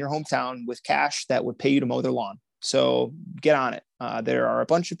people in your hometown with cash that would pay you to mow their lawn. So get on it. There are a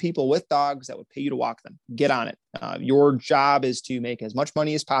bunch of people with dogs that would pay you to walk them. Get on it. Your job is to make as much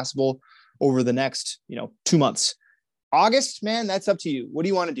money as possible over the next, 2 months. August, man, that's up to you. What do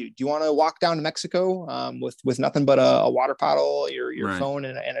you want to do? Do you want to walk down to Mexico with nothing but a water bottle, your right. phone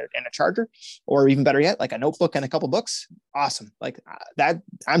and a charger, or even better yet, like a notebook and a couple books? Awesome. Like that.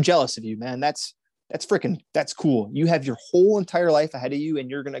 I'm jealous of you, man. That's that's cool. You have your whole entire life ahead of you, and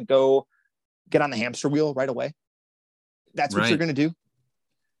you're going to go get on the hamster wheel right away. That's what you're going to do.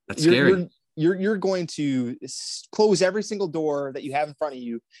 That's scary. You're going to close every single door that you have in front of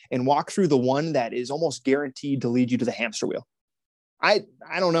you and walk through the one that is almost guaranteed to lead you to the hamster wheel. I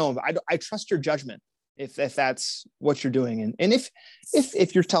don't know. I trust your judgment if that's what you're doing. And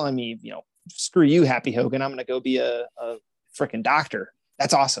if you're telling me, screw you, Happy Hogan, I'm going to go be a freaking doctor.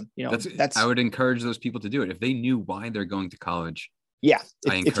 That's awesome. I would encourage those people to do it if they knew why they're going to college. Yeah.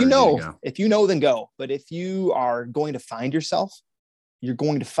 If you know, then go. But if you are going to find yourself, you're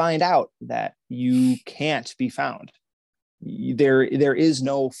going to find out that you can't be found. There is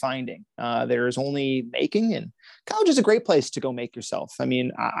no finding. There is only making, and college is a great place to go make yourself. I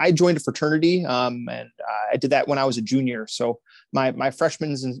mean, I joined a fraternity, and I did that when I was a junior. So my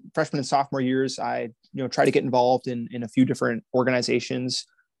freshman and sophomore years, I try to get involved in a few different organizations,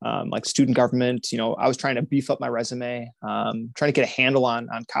 like student government. I was trying to beef up my resume, trying to get a handle on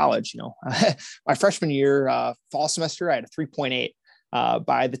college. My freshman year, fall semester, I had a 3.8.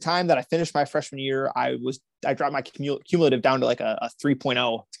 By the time that I finished my freshman year, I dropped my cumulative down to like a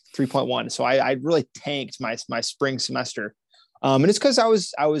 3.0, 3.1. So I really tanked my spring semester. And it's because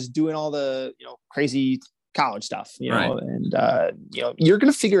I was doing all the, crazy college stuff, right. And, you're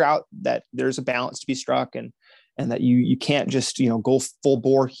going to figure out that there's a balance to be struck, and that you can't just, go full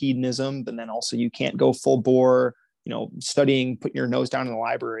bore hedonism, but then also you can't go full bore, studying, putting your nose down in the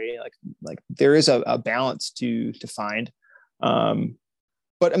library. Like there is a balance to find.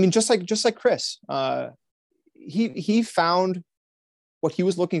 But I mean, just like Chris, he found what he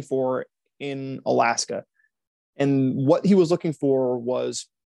was looking for in Alaska, and what he was looking for was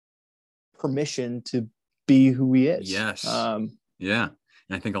permission to be who he is. Yes. Yeah.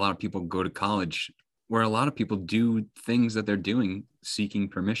 And I think a lot of people go to college where a lot of people do things that they're doing seeking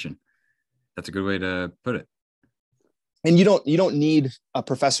permission. That's a good way to put it. And you don't need a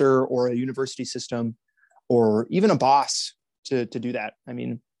professor or a university system or even a boss to do that. I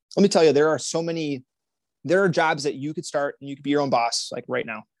mean, let me tell you, there are jobs that you could start and you could be your own boss, like right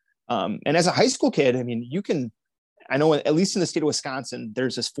now. And as a high school kid, I mean, I know at least in the state of Wisconsin,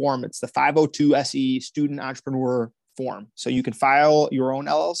 there's this form. It's the 502 SE student entrepreneur form. So you can file your own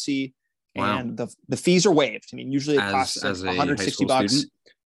LLC. Wow. And the fees are waived. I mean, usually it costs like $160. Student?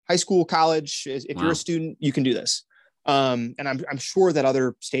 High school, college. If you're a student, you can do this. And I'm sure that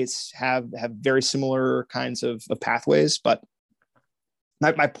other states have very similar kinds of pathways, but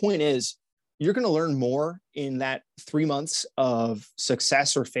my point is, you're going to learn more in that 3 months of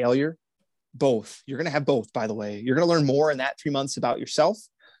success or failure. Both. You're going to have both, by the way. You're going to learn more in that 3 months about yourself,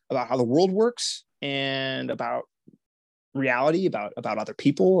 about how the world works, and about reality, about other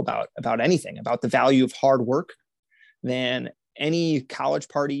people, about anything, about the value of hard work, than any college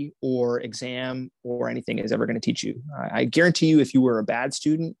party or exam or anything is ever going to teach you. I guarantee you, if you were a bad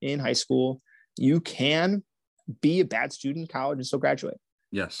student in high school, you can be a bad student in college and still graduate.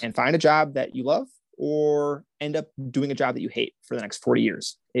 Yes. And find a job that you love, or end up doing a job that you hate for the next 40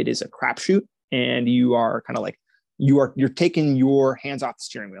 years. It is a crapshoot, and you are kind of like, you're taking your hands off the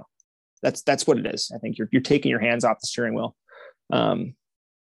steering wheel. That's what it is. I think you're taking your hands off the steering wheel. And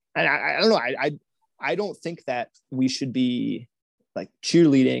I don't know. I don't think that we should be like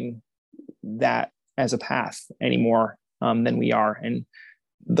cheerleading that as a path anymore than we are. And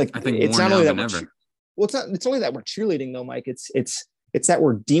like, I think it's not only that it's only that we're cheerleading though, Mike. It's that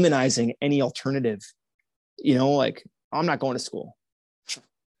we're demonizing any alternative, like, I'm not going to school,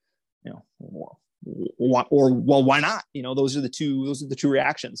 why not? Those are the two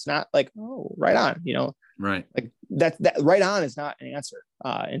reactions, not like, oh, right on, right. Like that right on is not an answer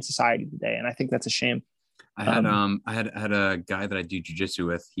in society today. And I think that's a shame. I had a guy that I do jujitsu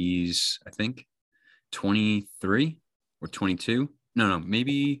with. He's, I think, 23 or 22. No,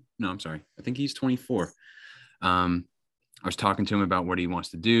 I'm sorry. I think he's 24. I was talking to him about what he wants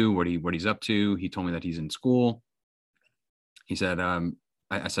to do, what he's up to. He told me that he's in school. He said,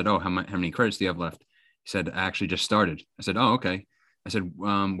 I said, oh, how many credits do you have left? He said, I actually just started. I said, oh, okay. I said,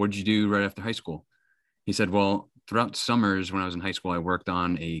 what did you do right after high school? He said, well, throughout summers when I was in high school, I worked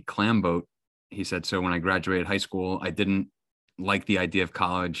on a clam boat. He said, so when I graduated high school, I didn't like the idea of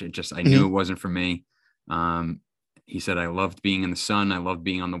college. I knew it wasn't for me. He said, I loved being in the sun. I loved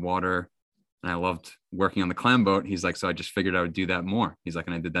being on the water. And I loved working on the clam boat. He's like, so I just figured I would do that more. He's like,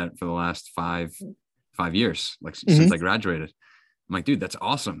 and I did that for the last five years, like since I graduated. I'm like, dude, that's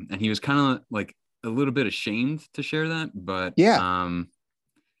awesome. And he was kind of like a little bit ashamed to share that, but yeah,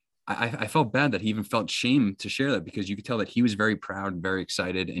 I felt bad that he even felt shame to share that, because you could tell that he was very proud, very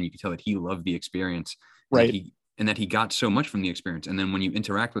excited, and you could tell that he loved the experience, right? And that he got so much from the experience. And then when you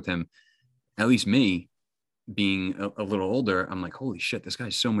interact with him, at least me being a little older, I'm like, holy shit, this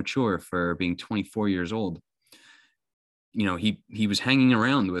guy's so mature for being 24 years old. You know, he was hanging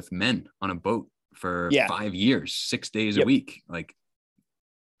around with men on a boat for Yeah. 5 years, 6 days a Yep. week, like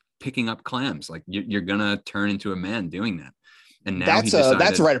picking up clams. Like you're gonna turn into a man doing that. And now he That's a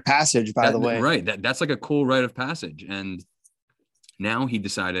decided rite of passage, by the way. right, that's like a cool rite of passage. And now he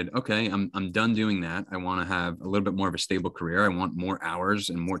decided, okay, I'm done doing that. I want to have a little bit more of a stable career. I want more hours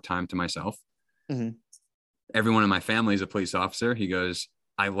and more time to myself. Mm-hmm. Everyone in my family is a police officer. He goes,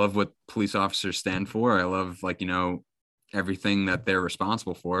 I love what police officers stand for. I love, like, you know, everything that they're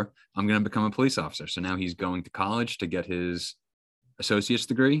responsible for. I'm going to become a police officer. So now he's going to college to get his associate's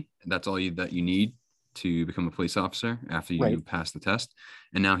degree. That's all that you need to become a police officer after you pass the test.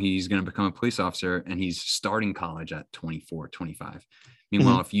 And now he's going to become a police officer, and he's starting college at 24, 25.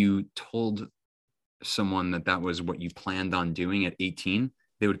 Meanwhile, if you told someone that was what you planned on doing at 18,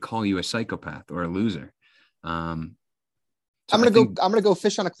 they would call you a psychopath or a loser. I'm gonna go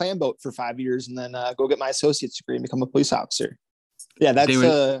fish on a clam boat for 5 years and then go get my associate's degree and become a police officer. Yeah, that's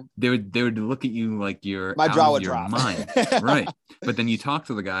they would look at you like you're my out jaw of would your drop. mind. Right. But then you talk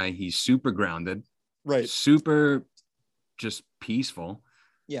to the guy, he's super grounded, right, super just peaceful,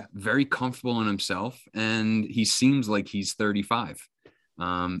 yeah, very comfortable in himself, and he seems like he's 35.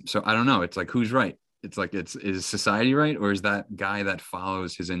 So I don't know, it's like, who's right? It's like, is society right, or is that guy that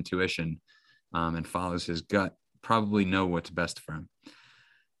follows his intuition and follows his gut probably know what's best for him?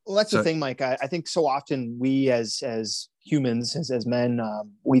 Well, that's the thing, Mike. I think so often we as humans, as men,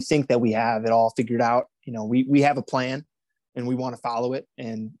 we think that we have it all figured out. You know, we have a plan and we want to follow it.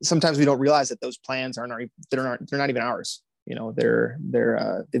 And sometimes we don't realize that those plans they're not even ours. You know,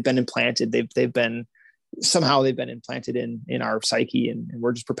 they've been implanted. They've been implanted in our psyche, and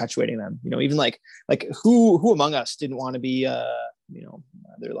we're just perpetuating them. You know, even like who among us didn't want to be,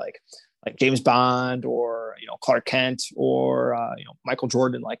 they're like James Bond or, you know, Clark Kent or, Michael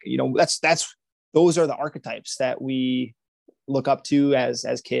Jordan. Like, you know, those are the archetypes that we look up to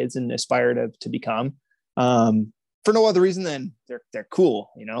as kids and aspire to become, for no other reason than they're cool.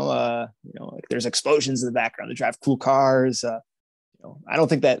 Like there's explosions in the background. They drive cool cars. I don't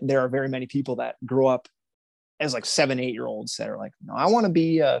think that there are very many people that grow up as like 7-8-year-olds that are like, no, I want to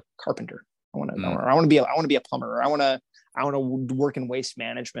be a carpenter. I want to be a plumber, or I want to work in waste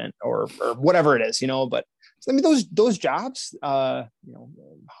management or whatever it is, but I mean, those jobs,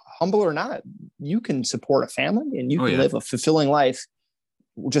 humble or not, you can support a family and you can live a fulfilling life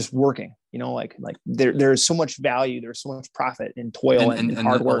just working, like there's so much value. There's so much profit in toil and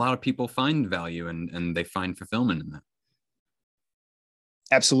hard work. A lot of people find value and they find fulfillment in that.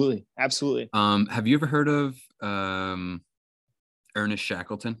 Absolutely. Have you ever heard of Ernest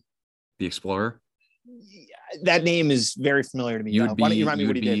Shackleton, the explorer? That name is very familiar to me. Why don't you remind me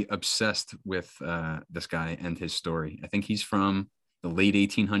what he did? You would be obsessed with this guy and his story. I think he's from the late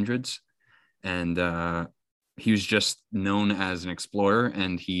 1800s, and he was just known as an explorer.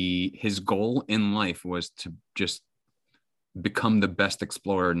 And his goal in life was to just become the best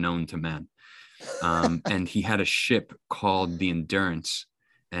explorer known to man. And he had a ship called the Endurance.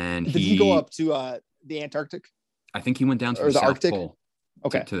 And did he go up to the Antarctic? I think he went down to the South Arctic? Pole.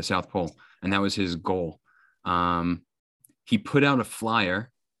 Okay. To the South Pole. And that was his goal. He put out a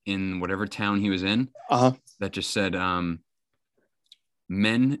flyer in whatever town he was in that just said,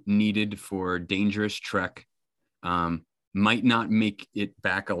 men needed for dangerous trek, might not make it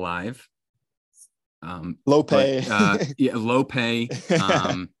back alive. Low pay. Low pay.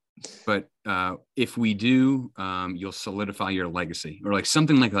 But if we do, you'll solidify your legacy, or like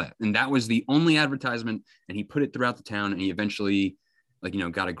something like that. And that was the only advertisement. And he put it throughout the town, and he eventually,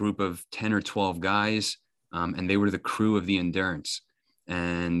 got a group of 10 or 12 guys, and they were the crew of the Endurance.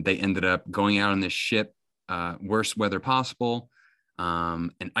 And they ended up going out on this ship, worst weather possible.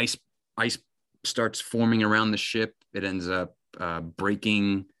 And ice starts forming around the ship. It ends up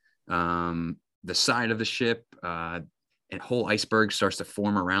breaking the side of the ship. A whole iceberg starts to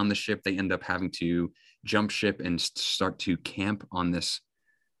form around the ship. They end up having to jump ship and start to camp on this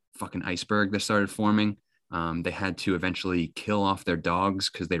fucking iceberg that started forming. They had to eventually kill off their dogs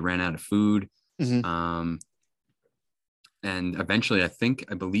because they ran out of food. Mm-hmm. And eventually, I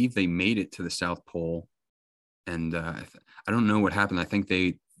believe they made it to the South Pole. And I don't know what happened. I think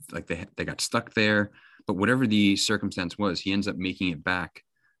they got stuck there. But whatever the circumstance was, he ends up making it back.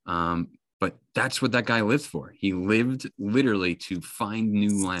 But that's what that guy lived for. He lived literally to find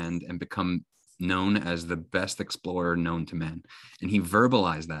new land and become known as the best explorer known to man. And he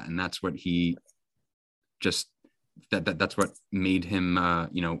verbalized that. And that's what he that's what made him,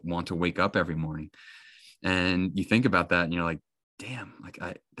 want to wake up every morning. And you think about that and you're like, damn, like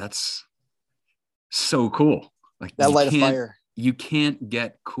that's so cool. Like That light of fire. you can't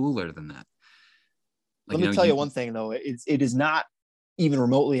get cooler than that. Like, Let me tell you one thing though. It is not even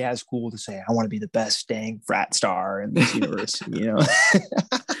remotely as cool to say, I want to be the best dang frat star in this universe,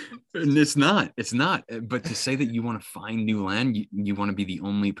 And it's not, but to say that you want to find new land, you want to be the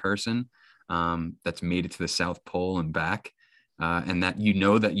only person that's made it to the South Pole and back, and that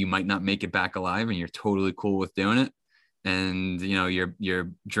that you might not make it back alive, and you're totally cool with doing it. And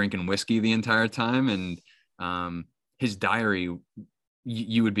you're drinking whiskey the entire time. And his diary,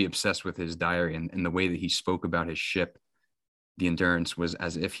 you would be obsessed with his diary, and the way that he spoke about his ship, the Endurance, was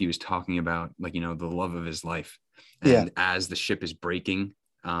as if he was talking about, like, the love of his life. And as the ship is breaking,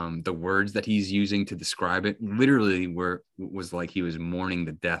 the words that he's using to describe it literally was like he was mourning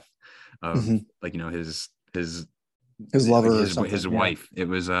the death of like his lover, his wife. It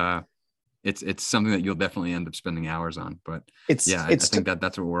was it's something that you'll definitely end up spending hours on. But I think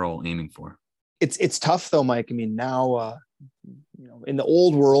that's what we're all aiming for. It's tough though, Mike. I mean, now in the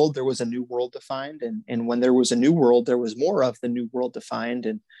old world there was a new world to find, and when there was a new world, there was more of the new world to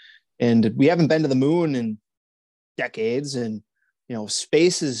find, and we haven't been to the moon in decades, and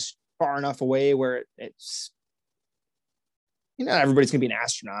space is far enough away where it's everybody's gonna be an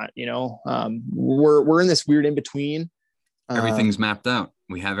astronaut. We're in this weird in between. Everything's mapped out.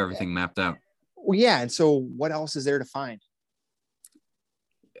 We have everything mapped out. Well, yeah, and so what else is there to find?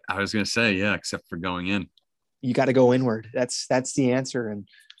 I was gonna say, yeah, except for going in. You got to go inward. That's the answer. And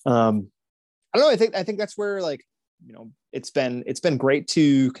I don't know. I think that's where, like, it's been great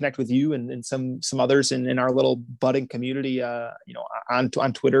to connect with you and some others in our little budding community, on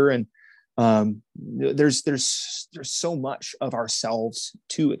Twitter. And there's so much of ourselves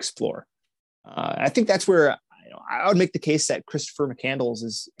to explore. I think that's where, I would make the case that Christopher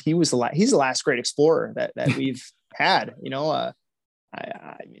McCandless he's the last great explorer that we've had.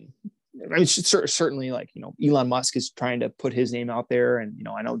 I mean, certainly, like, Elon Musk is trying to put his name out there, and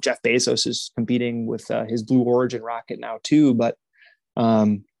I know Jeff Bezos is competing with his Blue Origin rocket now too. But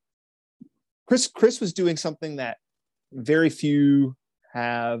Chris was doing something that very few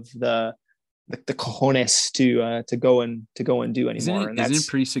have the cojones to go and do anymore. Isn't it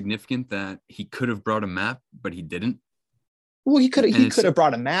pretty significant that he could have brought a map, but he didn't? Well, he could have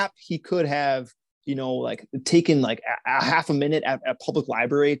brought a map. He could have like taken like a half a minute at a public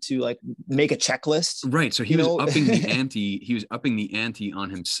library to like make a checklist. Right. So he was upping the ante. He was upping the ante on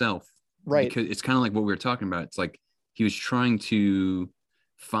himself. Right. Because it's kind of like what we were talking about. It's like he was trying to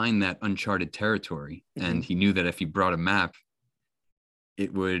find that uncharted territory, and he knew that if he brought a map,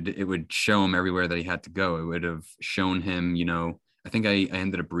 it would show him everywhere that he had to go. It would have shown him, I think I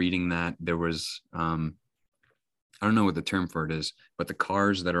ended up reading that there was, I don't know what the term for it is, but the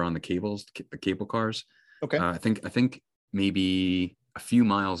cars that are on the cables, the cable cars. Okay. I think maybe a few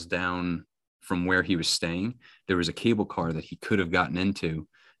miles down from where he was staying, there was a cable car that he could have gotten into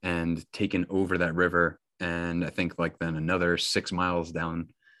and taken over that river. And I think like then another 6 miles down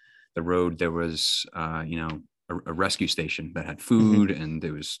the road, there was, a rescue station that had food and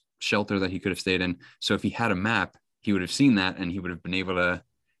there was shelter that he could have stayed in. So if he had a map, he would have seen that and he would have been able to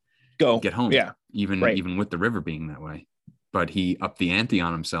get home. Yeah. Even with the river being that way. But he upped the ante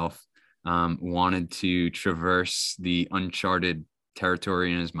on himself, wanted to traverse the uncharted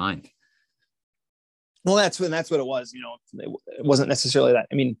territory in his mind. Well, that's what it was. It wasn't necessarily that.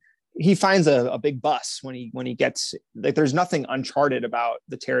 I mean, he finds a big bus when he gets, like, therethere's nothing uncharted about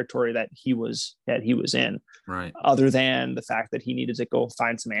the territory that he was in, right? Other than the fact that he needed to go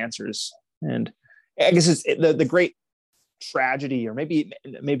find some answers. And I guess it's the great tragedy, or maybe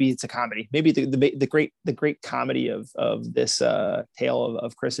it's a comedy. Maybe the great comedy of this tale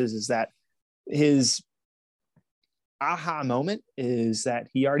of Chris's is that his aha moment is that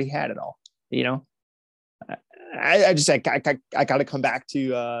he already had it all. I got to come back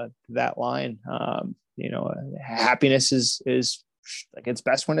to that line. Happiness is like it's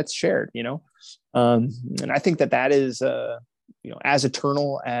best when it's shared. And I think that is as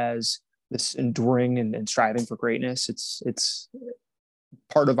eternal as this enduring and striving for greatness. It's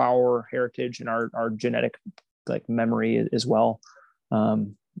part of our heritage and our genetic like memory as well.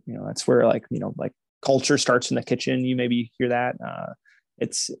 That's where like culture starts in the kitchen. You maybe hear that.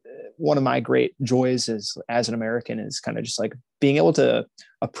 It's one of my great joys as an American is kind of just like being able to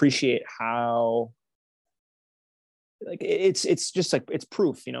appreciate how like it's just like it's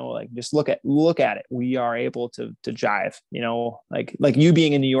proof, like just look at it. We are able to jive, like you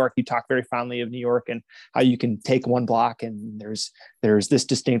being in New York, you talk very fondly of New York and how you can take one block and there's this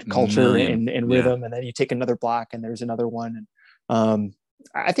distinct culture and rhythm, and then you take another block and there's another one. And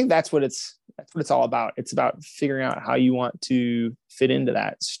I think that's what it's all about. It's about figuring out how you want to fit into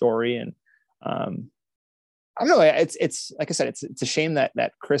that story. And I don't know. It's like I said, it's a shame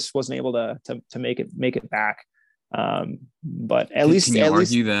that Chris wasn't able to make it back. But at least can you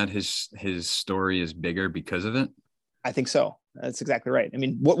argue that his story is bigger because of it? I think so. That's exactly right. I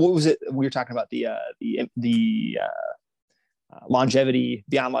mean, what was it? We were talking about the longevity,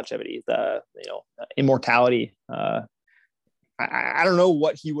 beyond longevity, the immortality. I don't know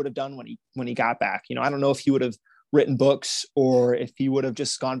what he would have done when he got back. I don't know if he would have written books or if he would have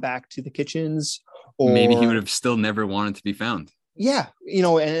just gone back to the kitchens, or maybe he would have still never wanted to be found. Yeah,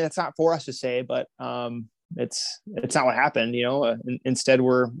 and it's not for us to say, but it's not what happened. Instead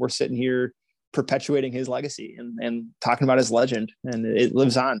we're sitting here perpetuating his legacy and talking about his legend, and it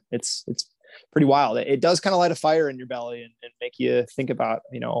lives on. It's pretty wild. It does kind of light a fire in your belly and make you think about,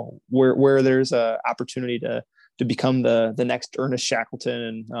 where there's a opportunity to become the next Ernest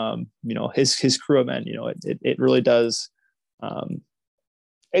Shackleton and, his crew of men. It really does.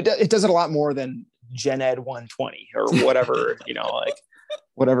 It does it a lot more than Gen Ed 120 or whatever, like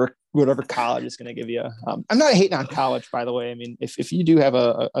whatever college is going to give you. I'm not hating on college, by the way. I mean, if you do have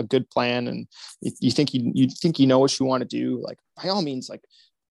a good plan and you think you know what you want to do, like, by all means, like,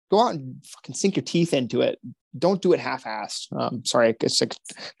 go out and fucking sink your teeth into it. Don't do it half-assed. Sorry, it's like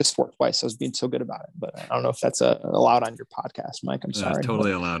the sport twice. I was being so good about it, but I don't know if that's allowed on your podcast, Mike. I'm sorry.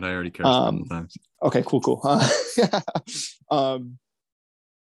 Totally allowed. I already cursed a couple times. Okay, cool.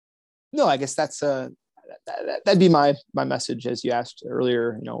 No, I guess that'd be my message, as you asked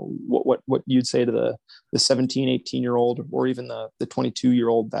earlier. What you'd say to the 17, 18-year-old, or even the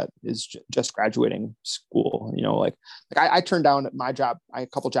 22-year-old that is just graduating school. Like I turned down my job, a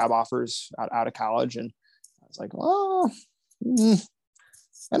couple job offers out of college, and I was like, well,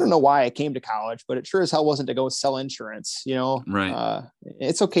 I don't know why I came to college, but it sure as hell wasn't to go sell insurance. Right.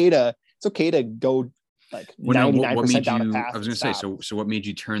 It's okay to go, like, 99% down a path. I was going to say, so what made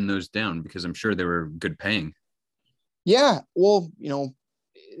you turn those down? Because I'm sure they were good paying. Yeah. Well,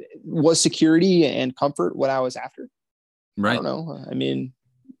 was security and comfort what I was after? Right. I don't know. I mean,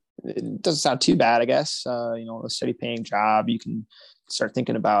 it doesn't sound too bad, I guess. A steady paying job. You can start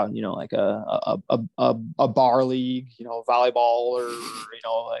thinking about, like a bar league, volleyball, or,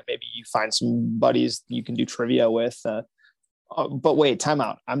 like maybe you find some buddies you can do trivia with. But wait, time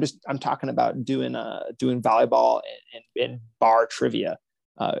out. I'm talking about doing volleyball and bar trivia.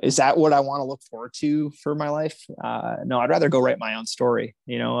 Is that what I want to look forward to for my life? No, I'd rather go write my own story,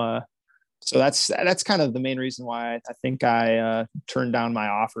 so that's kind of the main reason why I think I turned down my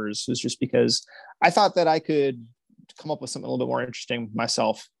offers, was just because I thought that I could come up with something a little bit more interesting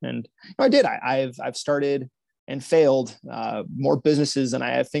myself. And I did. I've started and failed more businesses than I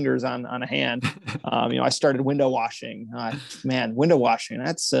have fingers on a hand. I started window washing. Window washing,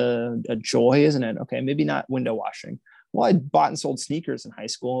 that's a joy, isn't it? Okay, maybe not window washing. Well, I bought and sold sneakers in high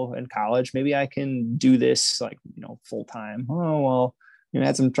school and college. Maybe I can do this, like, full time. Oh, well, I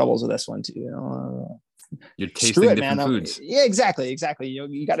had some troubles with this one too. You're tasting different foods. Yeah, exactly.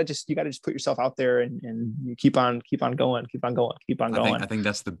 You got to just put yourself out there and you keep on going. I think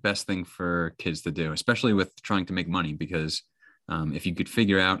that's the best thing for kids to do, especially with trying to make money, because if you could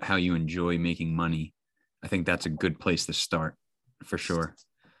figure out how you enjoy making money, I think that's a good place to start, for sure.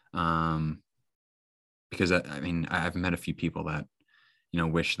 Because I've met a few people that,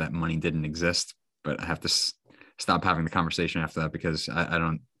 wish that money didn't exist, but I have to stop having the conversation after that, because I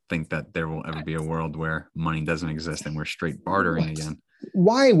don't think that there will ever be a world where money doesn't exist and we're straight bartering again.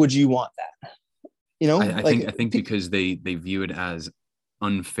 Why would you want that? I think because they view it as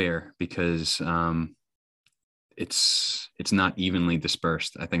unfair, because it's not evenly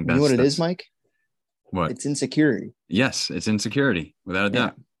dispersed. I think that's what it is, Mike. What? It's insecurity. Yes, it's insecurity, without a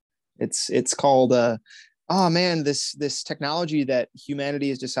doubt. It's called this technology that humanity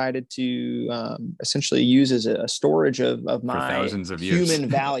has decided to essentially use as a storage of my thousands of human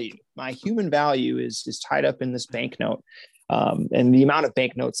value. My human value is tied up in this banknote, and the amount of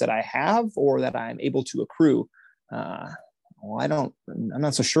banknotes that I have or that I'm able to accrue. I'm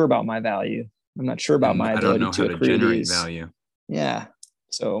not so sure about my value. I'm not sure about my ability to accrue generate value. Yeah.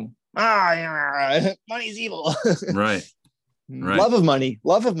 So money's evil. Right. Right. Love of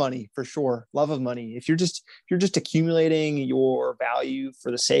money, for sure. Love of money. If you're just accumulating your value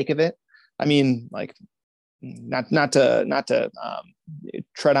for the sake of it, I mean, like, not to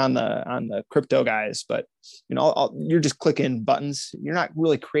tread on the crypto guys, but you're just clicking buttons. You're not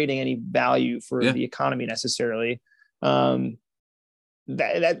really creating any value for the economy necessarily.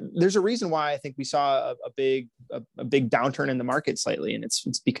 That there's a reason why I think we saw a big downturn in the markets lately, and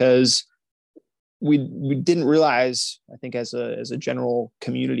it's because we didn't realize, I think, as a general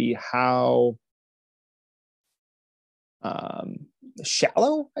community, how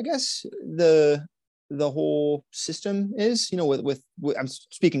shallow, I guess, the whole system is, with I'm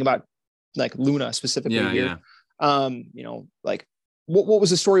speaking about like Luna specifically here. Like what was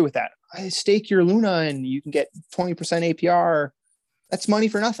the story with that? I stake your Luna and you can get 20% APR. That's money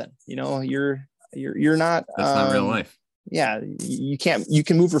for nothing. You're not, that's not real life. Yeah. You can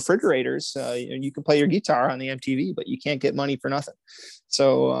move refrigerators, and you can play your guitar on the MTV, but you can't get money for nothing.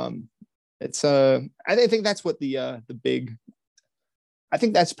 So, it's, I think that's what I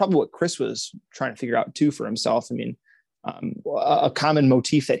think that's probably what Chris was trying to figure out too for himself. I mean, a common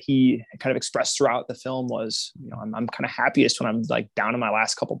motif that he kind of expressed throughout the film was, I'm kind of happiest when I'm like down to my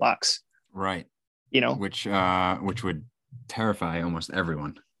last couple bucks. Right. Which would terrify almost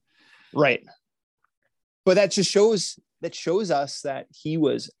everyone. Right. But that just shows us that he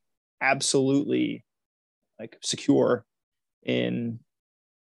was absolutely like secure in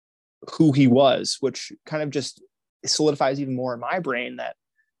who he was, which kind of just solidifies even more in my brain that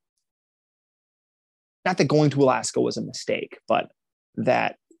not that going to Alaska was a mistake, but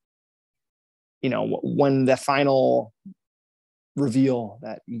that, when the final reveal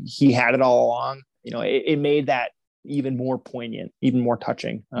that he had it all along, it made that even more poignant, even more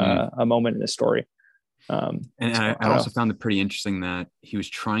touching, a moment in the story. I also found it pretty interesting that he was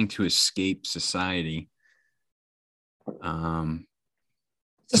trying to escape society.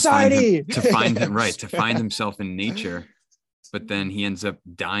 Society to find himself in nature, but then he ends up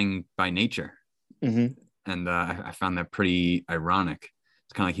dying by nature. Mm-hmm. And I found that pretty ironic.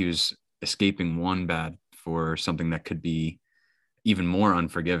 It's kind of like he was escaping one bad for something that could be even more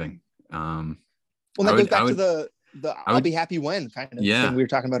unforgiving. Well, that goes back to the I'll be happy when kind of thing we were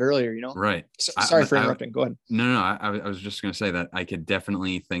talking about earlier, Right. Sorry for interrupting. Go ahead. No, I was just going to say that I could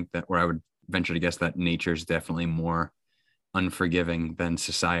definitely think that, or I would venture to guess that nature is definitely more unforgiving than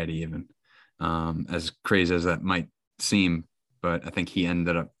society, even as crazy as that might seem. But I think he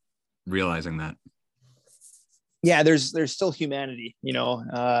ended up realizing that. Yeah, there's still humanity,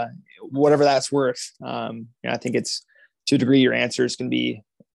 whatever that's worth. I think it's, to a degree, your answers can be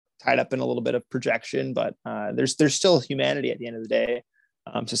tied up in a little bit of projection, but there's still humanity at the end of the day.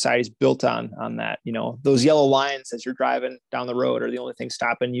 Society's built on that. Those yellow lines as you're driving down the road are the only thing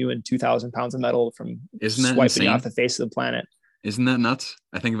stopping you and 2,000 pounds of metal from swiping you off the face of the planet. Isn't that nuts?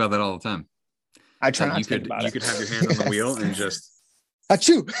 I think about that all the time. I try not to think about it. You could have your hand on the wheel and just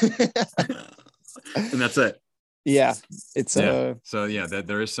achoo, and that's it. Yeah, it's so that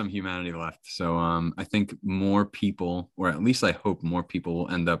there is some humanity left. So I think more people, or at least I hope more people,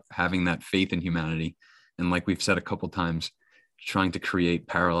 will end up having that faith in humanity, and like we've said a couple times, trying to create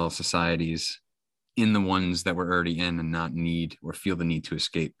parallel societies in the ones that we're already in and not need or feel the need to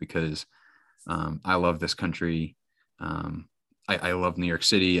escape. Because I love this country. I love New York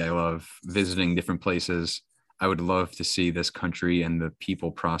City. I love visiting different places. I would love to see this country and the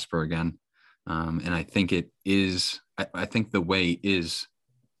people prosper again. And I think it is, I think the way is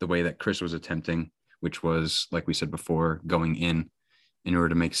the way that Chris was attempting, which was, like we said before, going in order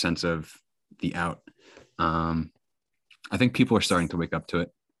to make sense of the out. I think people are starting to wake up to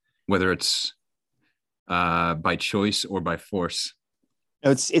it, whether it's by choice or by force.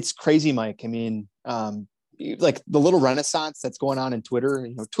 It's crazy, Mike. I mean, like the little renaissance that's going on in Twitter,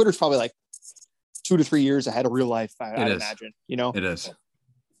 Twitter's probably like 2 to 3 years ahead of real life. I'd imagine, It is.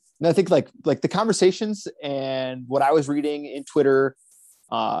 And I think like the conversations and what I was reading in Twitter,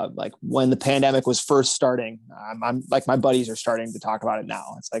 like when the pandemic was first starting, I'm like, my buddies are starting to talk about it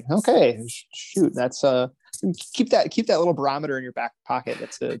now. It's like, okay, shoot, that's keep that little barometer in your back pocket.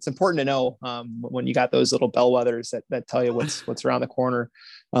 It's important to know when you got those little bellwethers that tell you what's around the corner.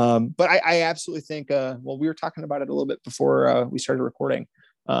 But I absolutely think, well, we were talking about it a little bit before we started recording.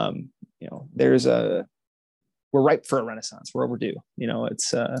 We're ripe for a renaissance. We're overdue.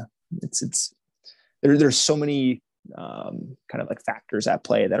 There's so many kind of like factors at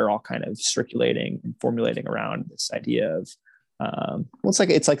play that are all kind of circulating and formulating around this idea of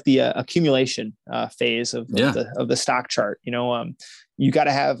it's like the accumulation phase of the stock chart. You got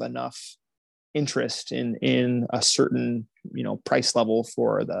to have enough interest in a certain price level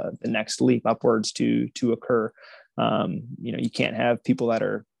for the next leap upwards to occur. You can't have people that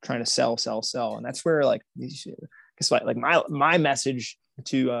are trying to sell, and that's where my message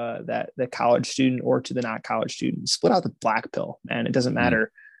to the college student or to the not college student: split out the black pill, and it doesn't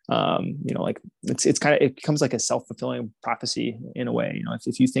matter. It's kind of, it becomes like a self-fulfilling prophecy in a way.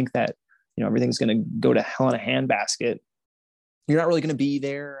 If you think that everything's going to go to hell in a handbasket, you're not really going to be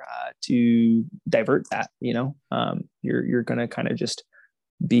there to divert that. You're going to kind of just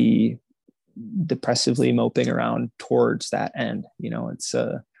be depressively moping around towards that end.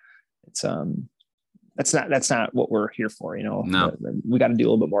 that's not what we're here for. No. We got to do a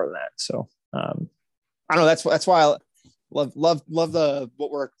little bit more than that. So I don't know. That's why I love the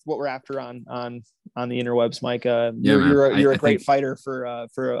what we're after on the interwebs, Mike. You're a great fighter for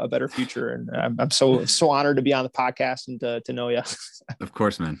a better future, and I'm so honored to be on the podcast and to know you. Of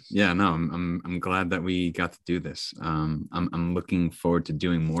course, man. Yeah, no, I'm glad that we got to do this. I'm looking forward to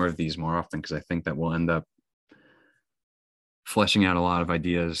doing more of these more often, because I think that we'll end up fleshing out a lot of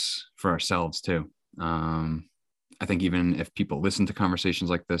ideas for ourselves too. I think even if people listen to conversations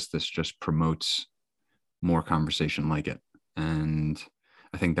like this just promotes more conversation like it. And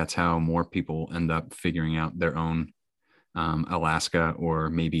I think that's how more people end up figuring out their own Alaska, or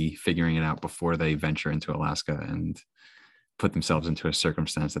maybe figuring it out before they venture into Alaska and put themselves into a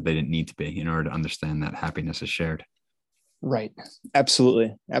circumstance that they didn't need to be in order to understand that happiness is shared. Right.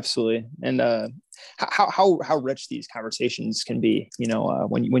 Absolutely. And how rich these conversations can be,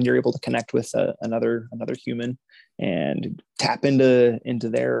 when you're able to connect with another human and tap into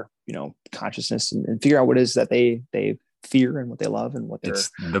their, consciousness and figure out what it is that they fear and what they love and what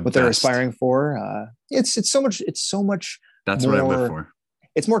they're aspiring for. It's so much. That's more, what I live for.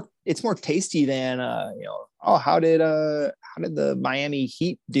 It's more tasty than, how did the Miami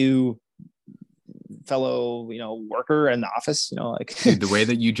Heat do, fellow worker in the office? Dude, the way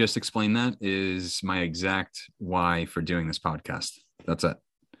that you just explained that is my exact why for doing this podcast. That's it.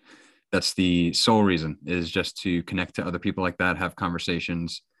 That's the sole reason, is just to connect to other people like that, have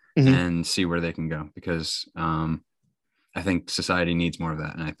conversations, and see where they can go, because I think society needs more of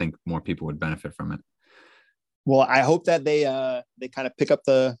that, and I think more people would benefit from it. Well, I hope that they kind of pick up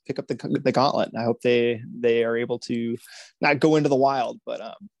the gauntlet, and I hope they are able to not go into the wild, but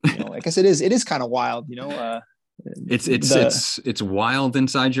I guess it is kind of wild, It's wild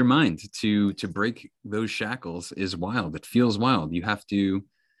inside your mind. To break those shackles is wild. It feels wild. You have to.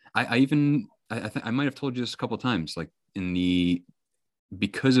 I might have told you this a couple of times, like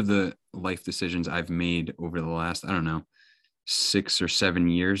because of the life decisions I've made over the last, I don't know, 6 or 7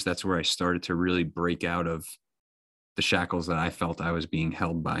 years. That's where I started to really break out of the shackles that I felt I was being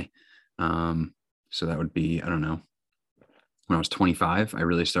held by. So that would be, I don't know, when I was 25, I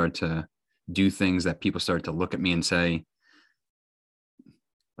really started to do things that people started to look at me and say,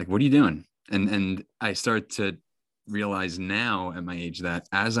 like, what are you doing? And I started to realize now at my age that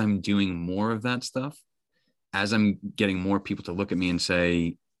as I'm doing more of that stuff, as I'm getting more people to look at me and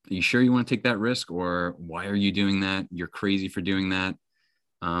say, are you sure you want to take that risk? Or why are you doing that? You're crazy for doing that.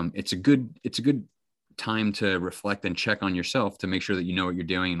 It's a good time to reflect and check on yourself to make sure that you know what you're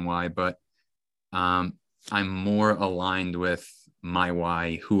doing and why. But I'm more aligned with my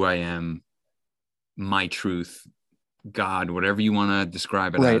why, who I am, my truth, God, whatever you want to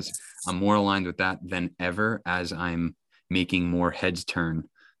describe it as. I'm more aligned with that than ever, as I'm making more heads turn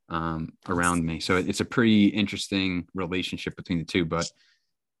around me. So it's a pretty interesting relationship between the two, but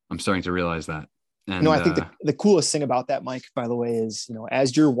I'm starting to realize that. And I think the coolest thing about that, Mike, by the way, is,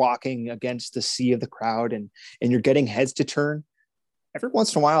 as you're walking against the sea of the crowd and you're getting heads to turn, every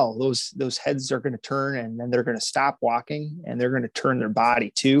once in a while, those heads are going to turn, and then they're going to stop walking and they're going to turn their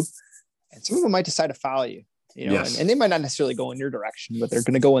body too. And some of them might decide to follow you, yes. and they might not necessarily go in your direction, but they're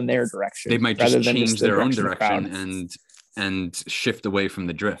going to go in their direction. They might just change their own direction and shift away from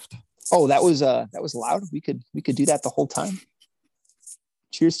the drift. Oh, that was loud. We could do that the whole time.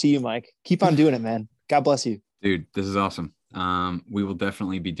 Cheers to you, Mike. Keep on doing it, man. God bless you. Dude, this is awesome. We will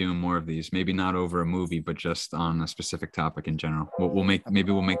definitely be doing more of these. Maybe not over a movie, but just on a specific topic in general. We'll make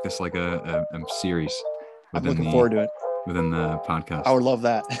this like a series. I'm looking forward to it within the podcast. I would love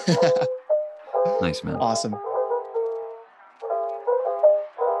that. Nice, man. Awesome.